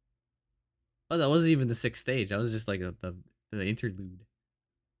 Oh, that wasn't even the 6th stage. That was just like the interlude.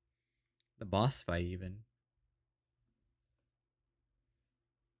 The boss fight even.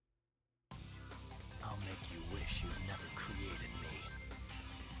 I'll make you wish you'd never created me.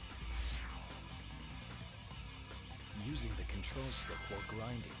 Using the control stick while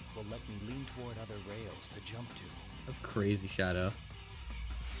grinding will let me lean toward other rails to jump to. That's crazy, Shadow.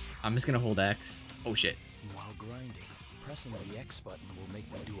 I'm just gonna hold X. Oh shit. While grinding, pressing the X button will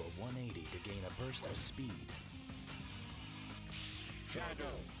make me do a 180 to gain a burst of speed.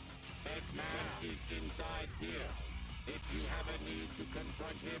 Shadow, Eggman is inside here. If you have a need to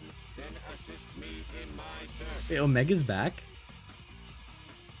confront him, then assist me in my search. Wait, Omega's back?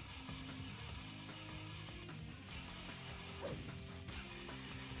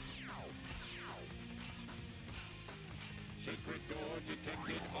 Secret door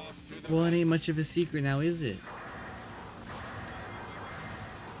detected off to the Well, it ain't much of a secret now, is it?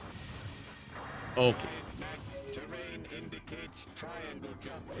 Okay. Eggman, terrain indicates triangle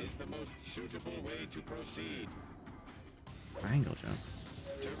jump is the most suitable way to proceed. Triangle jump.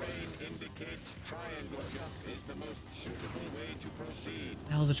 Terrain indicates triangle jump is the most suitable way to proceed. What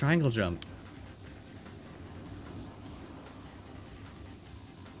the hell's a triangle jump?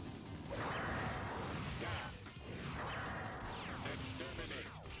 Exterminate!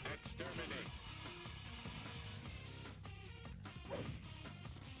 Exterminate!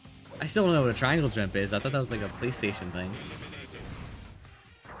 I still don't know what a triangle jump is. I thought that was like a PlayStation thing. Eliminated!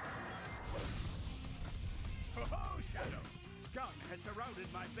 Oh, Shadow! Gun has surrounded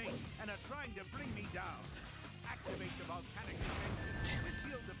my base and are trying to bring me down. Activate the volcanic defenses and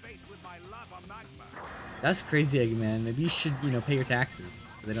shield the base with my lava magma. That's crazy, Eggman. Maybe you should, pay your taxes.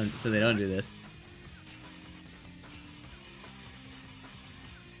 So they don't do this.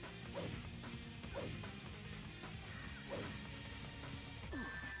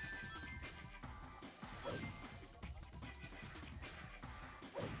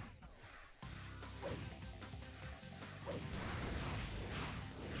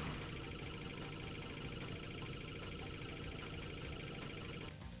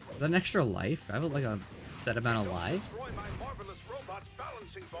 Is that an extra life? I have like a set amount of lives? Destroy my marvelous robot's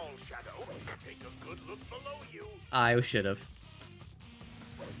balancing ball, Shadow. Take a good look below you. I should have.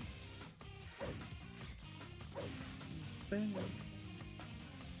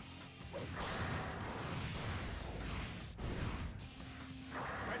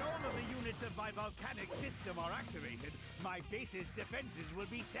 When all of the units of my volcanic system are activated, my base's defenses will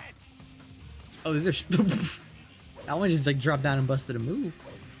be set. Oh, is there? That one just like dropped down and busted a move.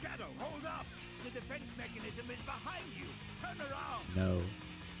 Shadow, hold up! The defense mechanism is behind you. Turn around. No.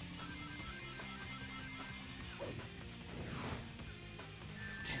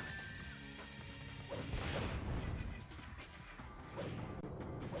 Damn it.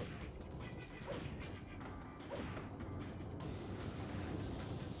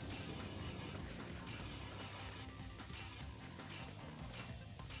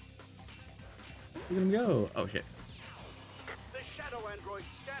 Look at him go. Oh shit. The Shadow Android's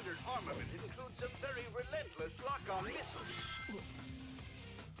standard armament includes a very relentless lock-on missile.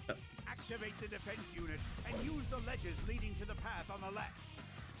 Activate the defense unit and use the ledges leading to the path on the left.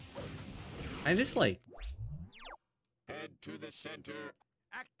 I just like. Head to the center.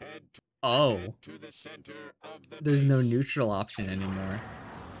 Head to, Oh. head to the center of the There's no base. neutral option anymore.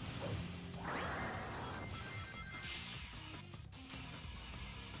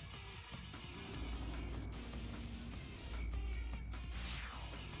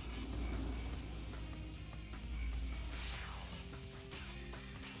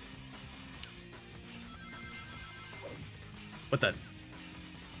 What the?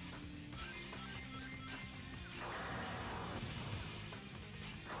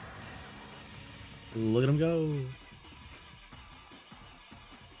 Look at him go.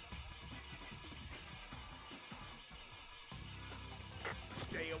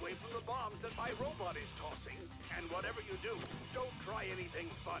 Stay away from the bombs that my robot is tossing. And whatever you do, don't try anything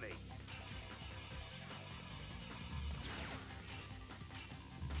funny.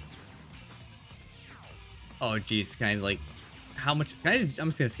 Oh jeez, can I like how much can I just, I'm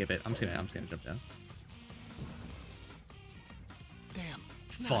just gonna skip it. I'm just gonna jump down. Damn.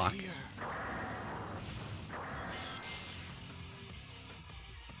 Fuck. Here.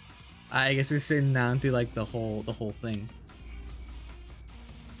 I guess we're sitting down through like the whole thing.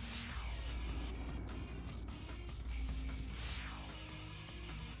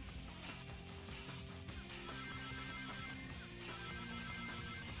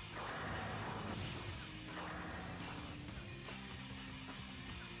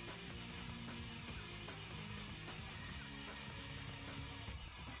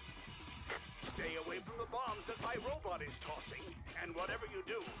 Stay away from the bombs that my robot is tossing. And whatever you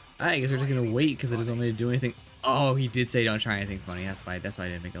do, I guess we're just gonna wait because it doesn't want me to do anything. Oh, he did say don't try anything funny. That's why I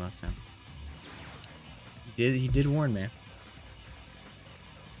didn't make it last time. He did warn me.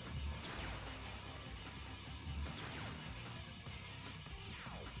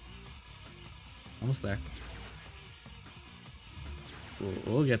 Almost there.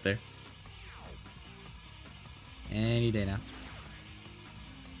 We'll get there. Any day now.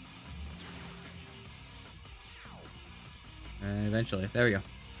 Eventually. There we go.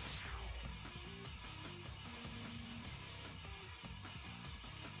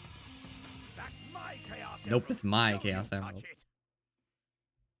 that's my Chaos Nope, Emerald. it's my Don't you Chaos touch Emerald. it.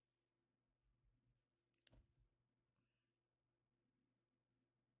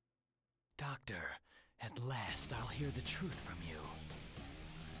 Doctor, at last I'll hear the truth from you.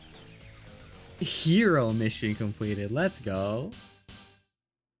 Hero mission completed. Let's go.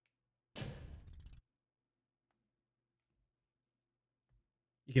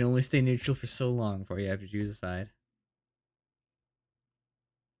 You can only stay neutral for so long before you have to choose a side.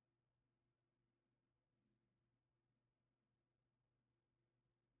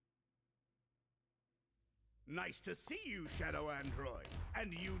 Nice to see you, Shadow Android.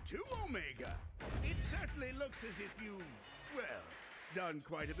 And you too, Omega. It certainly looks as if you've, well, done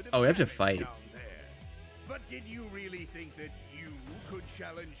quite a bit of Oh, we have to damage fight. down there. But did you really think that you could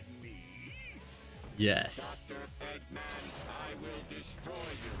challenge me? Yes. Dr. Eggman, I will destroy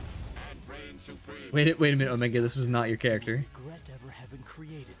you and reign supreme. Wait a minute, Omega. This was not your character. Regret ever having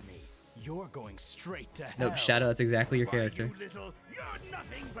created me. You're going straight to hell. Nope, Shadow. That's exactly your Why, character. you little, you're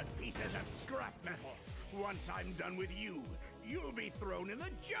nothing but pieces of scrap metal. Once I'm done with you, you'll be thrown in the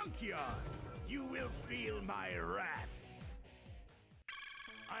junkyard. You will feel my wrath.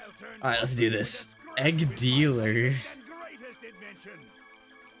 I'll turn All right, let's both do of you this. into scrap Egg with my dealer. latest and greatest invention.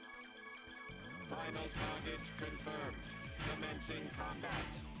 Final target confirmed. Commencing combat.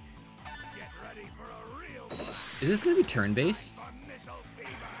 Get ready for a real blast Is this gonna be turn-based? on missile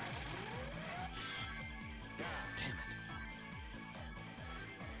fever.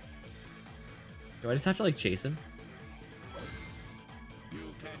 Do I just have to like chase him? You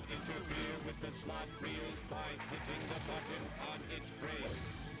can interfere with the slot reels by hitting the button on its frame.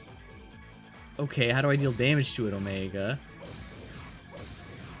 Okay, how do I deal damage to it, Omega?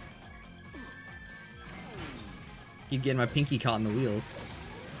 Keep getting my pinky caught in the wheels.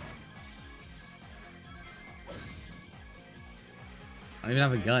 I don't even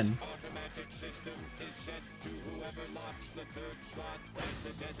have a gun. Automatic system is set to whoever locks the third slot as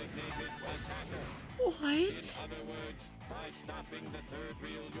the designated attacker. What? In other words, by stopping the third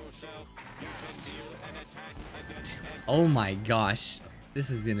reel yourself, you can deal an attack against an Oh my gosh. This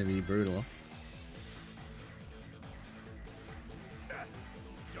is gonna be brutal.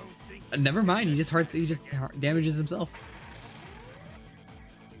 Don't think Never mind, he just damages himself.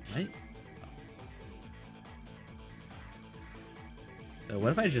 What? So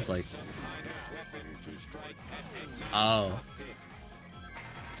what if I just like... weapon to strike at a Oh.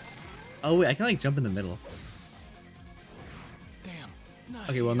 Oh wait, I can like jump in the middle. Damn. Not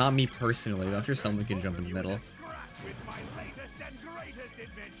Okay, well not me personally, but I'm sure someone can jump in the middle. scratch with my latest and greatest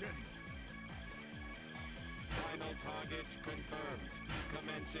invention. final target confirmed.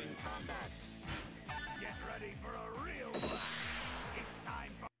 Commencing combat. Get ready for a real blast. It's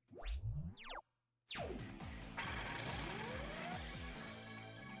time for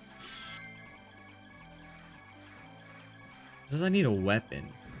Does I need a weapon?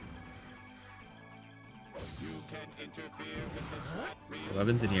 You can interfere with the slot reel The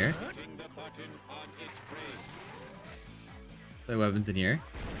weapons in here? by hitting the button on its frame. The weapons in here?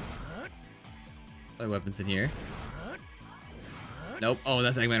 The weapons in here? Nope. Oh,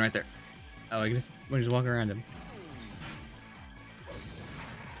 that's Eggman right there. Oh, I can just walk around him.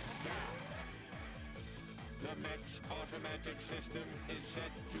 The mech's automatic system is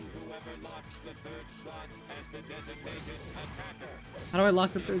set to whoever locks the third slot as the designated attacker. How do I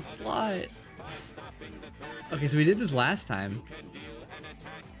lock the third slot? By stopping the third, Okay, so we did this last time. you can deal an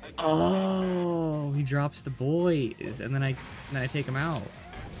attack against Oh, he drops the boys, and then I take them out.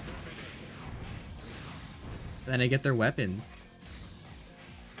 And then I get their weapons.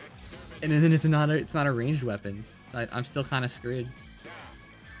 And then it's not a ranged weapon. I'm still kind of screwed.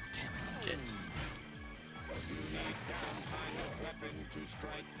 Shit. You need some kind of weapon to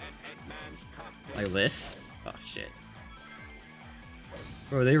strike an Eggman's cockpit. Like this? Oh shit.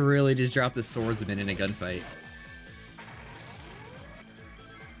 Bro, they really just dropped the swordsman in a gunfight.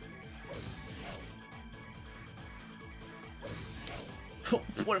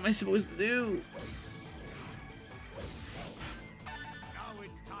 What am I supposed to do? now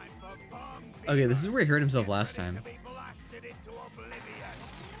it's time for bomb. Okay, this is where he hurt himself last time. To be blasted into oblivion.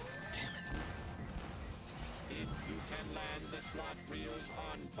 If you can land the slot reels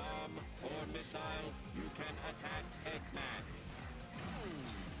on bomb or missile, you can attack Eggman.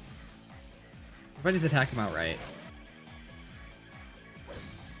 If I just attack him outright.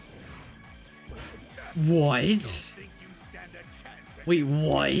 What? Think you stand a chance. Wait,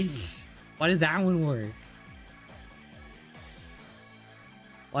 what? Why did that one work?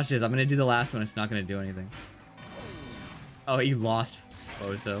 Watch this, I'm gonna do the last one, it's not gonna do anything. Oh, he lost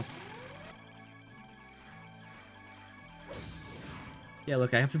Bozo. Yeah,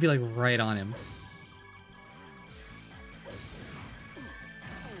 look, I have to be like right on him.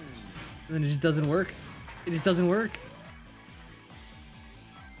 And then it just doesn't work. It just doesn't work.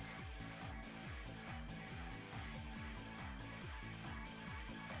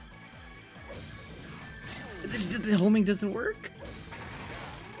 The homing doesn't work.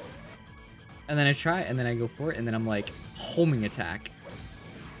 And then I try, and then I go for it, and then I'm like, homing attack.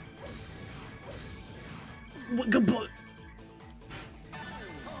 What? Corn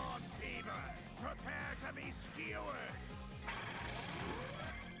fever. Prepare to be skewered.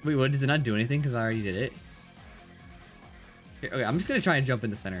 Wait, what? Did it not do anything? Because I already did it. Here, okay, I'm just gonna try and jump in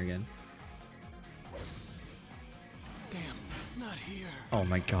the center again. Damn. Not here. Oh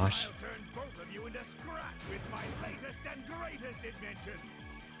my gosh. I'll turn both of you into scratch with my latest and greatest invention.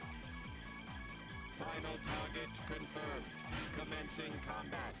 Final target confirmed. Commencing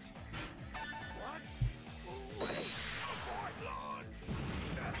combat. What? Wait. Abort launch.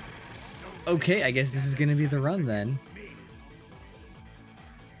 Okay, I guess this is gonna be the run then. Me.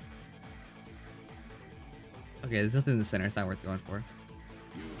 Okay, Okay, there's nothing in the center. It's not worth going for.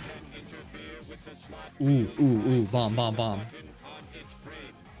 You can interfere with the slot Ooh, wheel ooh, ooh. by Bomb, bomb, pressing the bomb. button on its frame.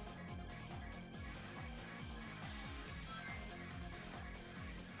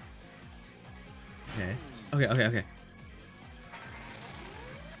 Okay. Okay, okay, okay.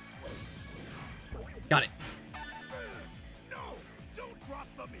 Got it. No! Don't drop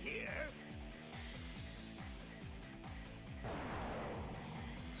them here!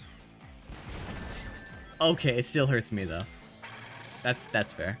 Okay, it still hurts me though.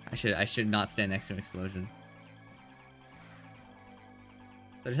 That's fair. I should not stand next to an explosion.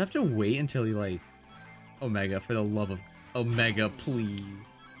 So I just have to wait until he like Omega, for the love of Omega, please.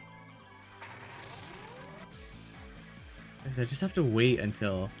 I just have to wait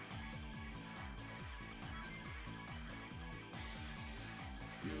until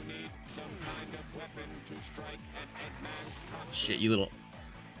You need some kind of weapon to strike at Eggman's cockpit. shit, you little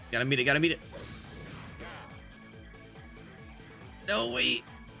gotta meet it, gotta meet it. No, wait.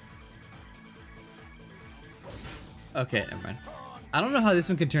 Okay, never mind. I don't know how this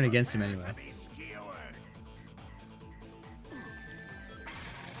one can turn against him anyway.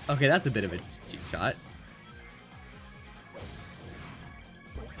 Okay, that's a bit of a cheap shot.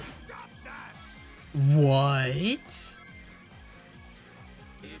 What? If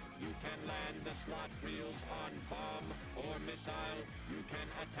you can land the slot reels on bomb or missile, you can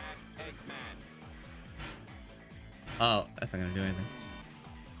attack Eggman. Oh, that's not gonna do anything.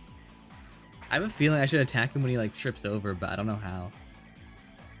 I have a feeling I should attack him when he like trips over, but I don't know how.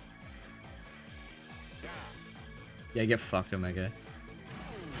 Yeah, get fucked, Omega.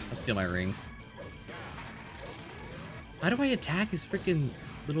 I'll steal my rings. How do I attack his freaking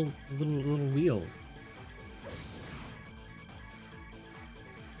little wheels?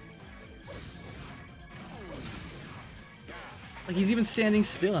 Like he's even standing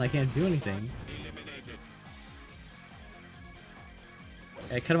still and I can't do anything. Eliminated.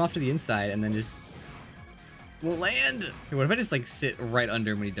 I cut him off to the inside and then just won't land. Okay, what if I just like sit right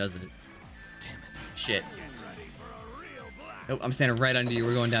under him when he does it? Shit. Nope, I'm standing right under you.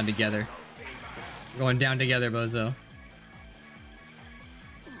 We're going down together. We're going down together, bozo.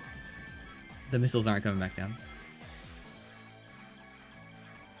 The missiles aren't coming back down.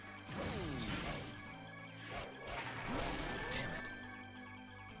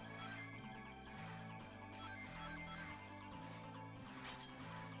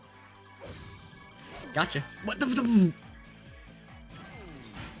 Gotcha. What the?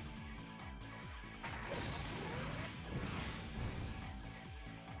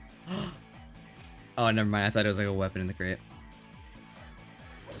 Oh, never mind. I thought it was like a weapon in the crate.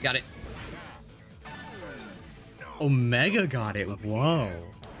 Got it. Omega got it. Whoa.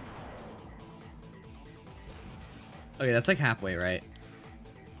 Okay, that's like halfway, right?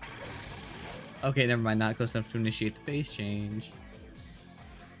 Okay, never mind. Not close enough to initiate the phase change.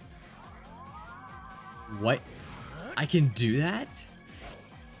 What? I can do that?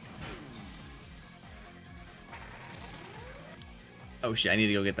 Oh shit, I need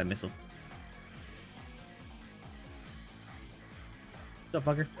to go get that missile. What's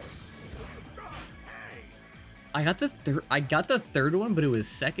up, fucker? I got the third one, but it was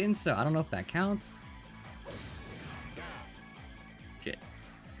second, so I don't know if that counts. Shit.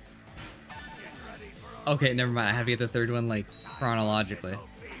 Okay, never mind. I have to get the third one like chronologically.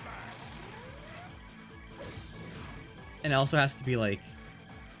 And it also has to be like,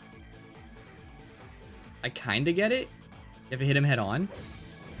 I kind of get it. You have to hit him head on.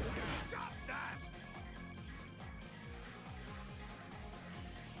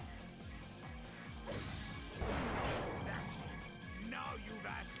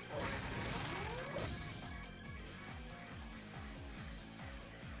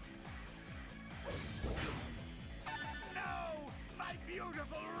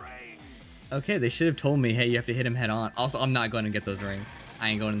 Okay, they should have told me, hey, you have to hit him head on. Also, I'm not going to get those rings. I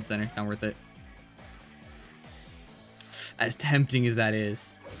ain't going in the center. Not worth it. As tempting as that is.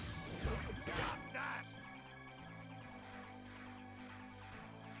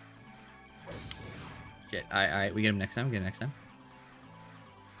 Shit. Alright. We get him next time. We get him next time.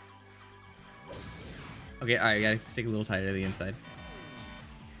 Okay, alright. We gotta stick a little tighter to the inside.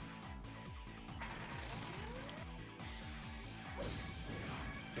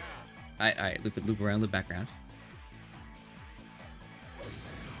 Alright, loop around, loop back around.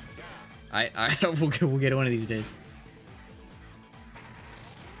 Alright, we'll get it one of these days.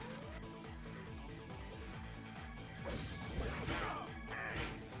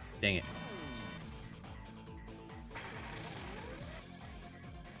 Dang it.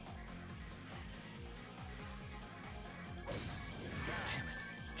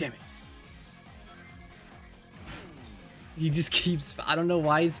 Damn it. He just keeps... I don't know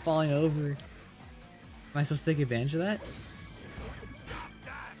why he's falling over. Am I supposed to take advantage of that?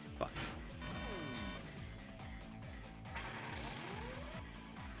 Fuck.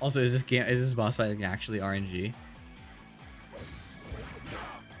 Also, is this boss fight like actually RNG?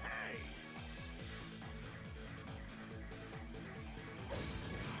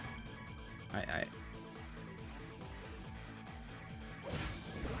 Alright.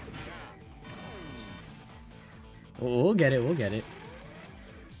 We'll get it, we'll get it.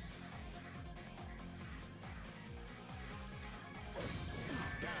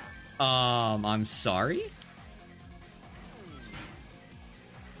 I'm sorry?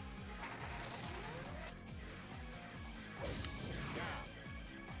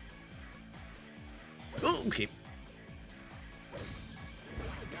 Oh, okay.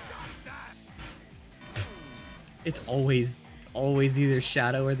 It's always either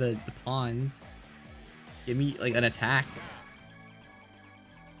Shadow or the pawns. Give me like an attack.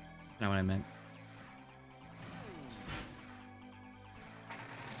 That's not what I meant.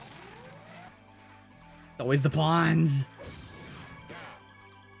 It's always the pawns.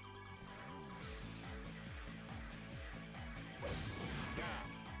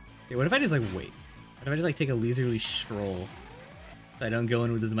 Okay, what if I just like wait? What if I just like take a leisurely stroll so I don't go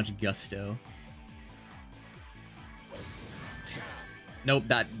in with as much gusto? Nope,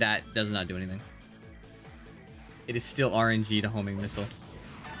 that does not do anything. It is still RNG to homing missile.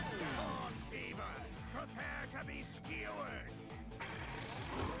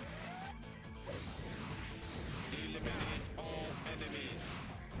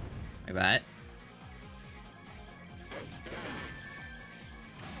 Like that.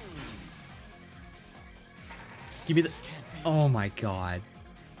 Give me the... Oh my god.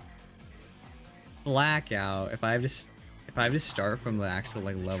 Blackout. If I have to start from the actual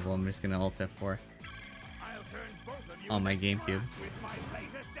like level, I'm just gonna alt F4 on my GameCube.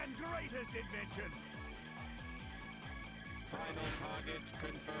 Final target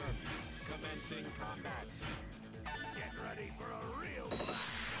confirmed. Commencing combat. Get ready for a real blast.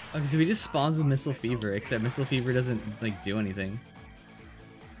 Okay, so he just spawns with Missile Fever, except Missile Fever doesn't like do anything.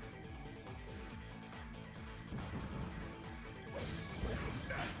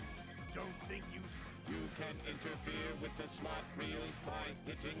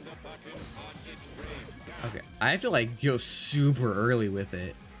 Okay, I have to like go super early with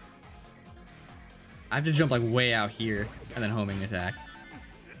it. I have to jump like way out here and then homing attack.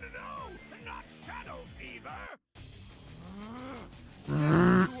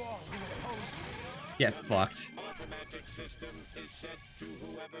 Get fucked. Automatic system is set to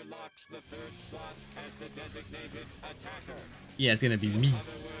whoever locks the third slot as the designated attacker. Yeah, it's gonna be me. In other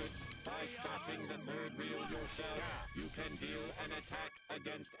words, by stopping the third reel yourself, you can deal an attack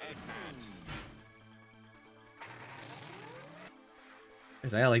against Eggman.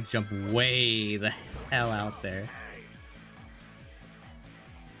 Cause I gotta like jump way the hell out there.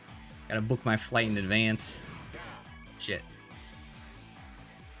 Gotta book my flight in advance. Shit.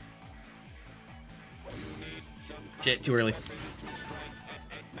 Shit, too early.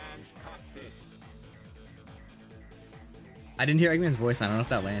 I didn't hear Eggman's voice. I don't know if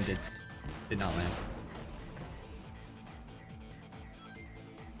that landed. Did not land.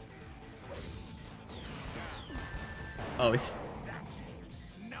 Oh, it's...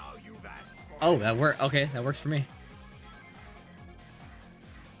 Oh, that worked. Okay, that works for me.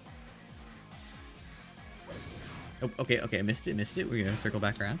 Oh, okay, I missed it. We're gonna circle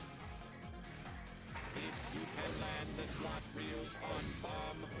back around.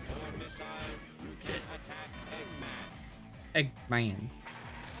 Eggman.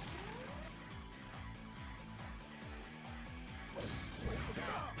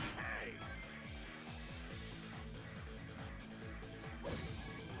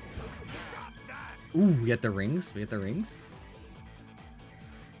 Ooh, we get the rings.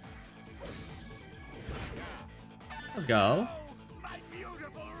 Let's go.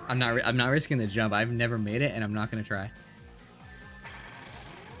 I'm not risking the jump. I've never made it, and I'm not gonna try.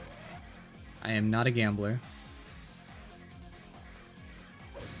 I am not a gambler.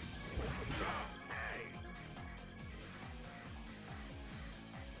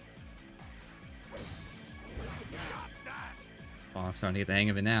 Oh, I'm starting to get the hang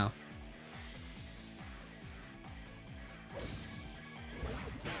of it now.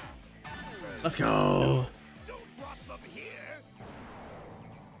 Let's go.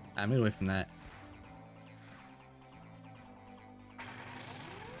 I'm gonna away from that.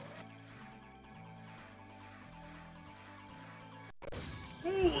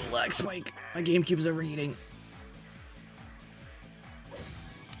 Ooh, lag spike. My GameCube's overheating.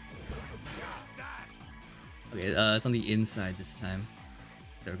 Okay, it's on the inside this time.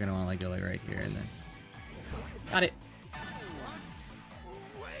 So we're gonna want to like go like right here and then. Got it.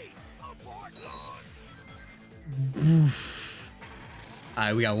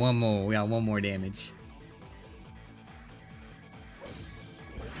 Alright, we got one more. We got one more damage.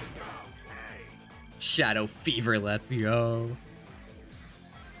 Shadow Fever, let's go.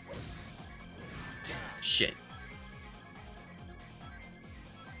 Shit.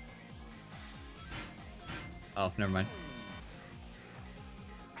 Oh, never mind.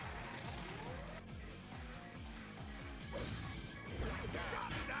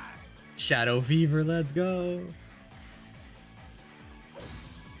 Shadow Fever, let's go.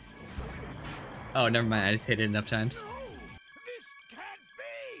 Oh, never mind. I just hit it enough times. This can't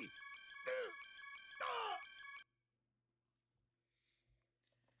be!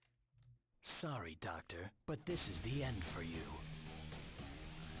 Sorry, Doctor, but this is the end for you.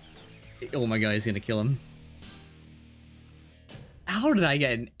 Oh my god, he's gonna kill him. How did I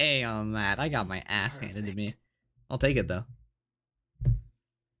get an A on that? I got my ass handed to me. I'll take it though.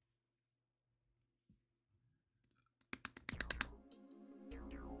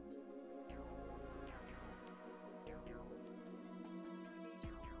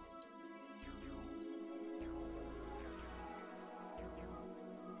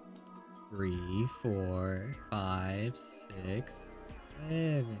 Three, 4, 5, 6,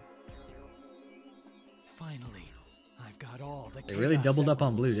 7. Finally, I've got all the They really Chaos doubled up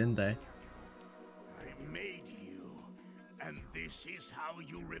on Emeralds. blue, didn't they? I made you, and this is how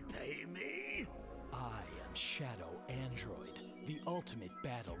you repay me? I am Shadow Android, the ultimate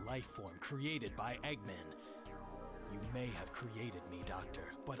battle life form created by Eggman. You may have created me,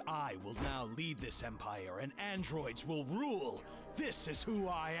 Doctor, but I will now lead this empire and androids will rule. This is who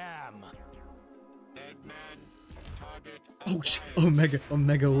I am. Eggman, target Oh,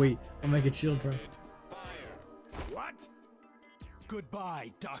 Omega, wait. Omega shield, bro. fire. What?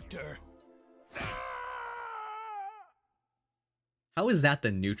 Goodbye, Doctor. How is that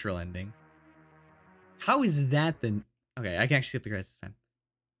the neutral ending? How is that the... Okay, I can actually skip the credits this time.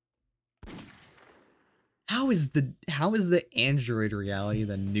 How is the android reality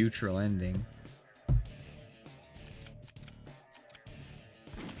the neutral ending?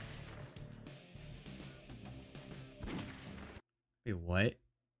 Wait, what?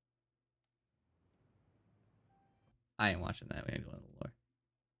 I ain't watching that. We ain't going to the lore.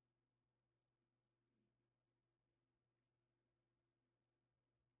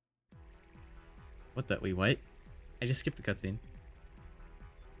 What the? Wait, what? I just skipped the cutscene.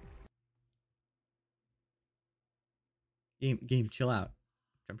 Game, chill out.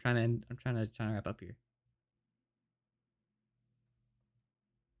 I'm trying to wrap up here.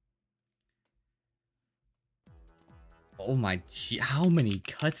 Oh my, how many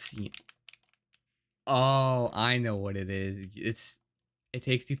cutscenes? Oh, I know what it is. It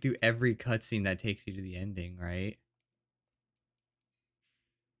takes you through every cutscene that takes you to the ending, right?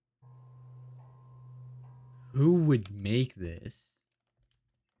 Who would make this?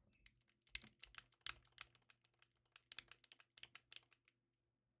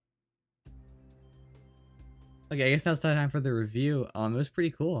 Okay, I guess now it's time for the review. It was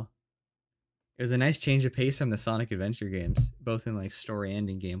pretty cool. It was a nice change of pace from the Sonic Adventure games, both in like story and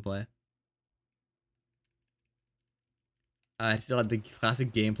in gameplay. I still had the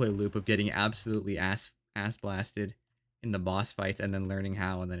classic gameplay loop of getting absolutely ass blasted in the boss fights and then learning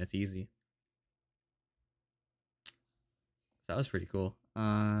how, and then it's easy. So that was pretty cool.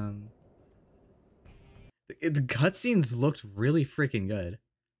 The cutscenes looked really freaking good.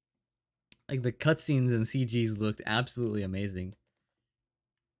 Like the cutscenes and CGs looked absolutely amazing.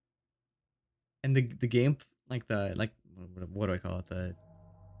 And the game, like what do I call it? The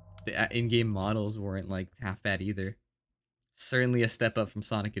in-game models weren't like half bad either. Certainly a step up from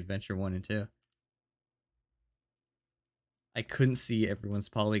Sonic Adventure 1 and 2. I couldn't see everyone's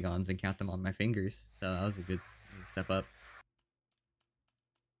polygons and count them on my fingers, so that was a good step up.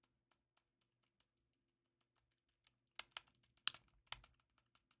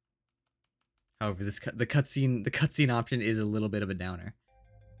 However, the cutscene option is a little bit of a downer.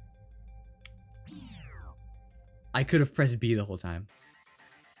 I could have pressed B the whole time.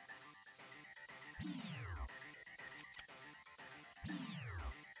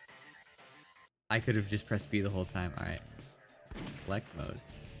 I could have just pressed B the whole time. All right. Select mode.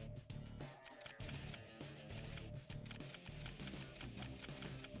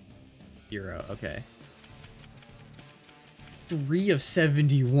 Hero. Okay. 3 of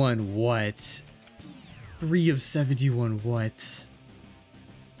 71. What? 3 of 71. What?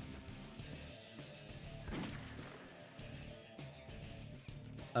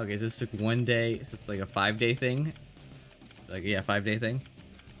 Okay, so this took 1 day, so it's like a 5-day thing. Like, yeah, 5-day thing.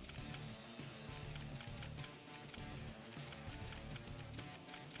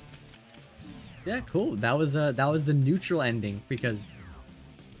 Yeah, cool. That was the neutral ending, because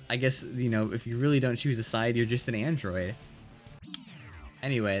I guess, you know, if you really don't choose a side, you're just an android.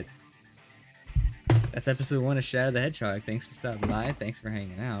 Anyway, that's episode 1 of Shadow the Hedgehog. Thanks for stopping by. Thanks for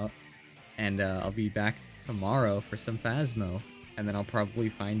hanging out. And I'll be back tomorrow for some Phasmo. And then I'll probably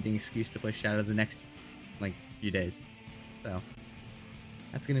find an excuse to play Shadow the next, like, few days. So,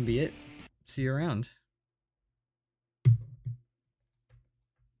 that's gonna be it. See you around.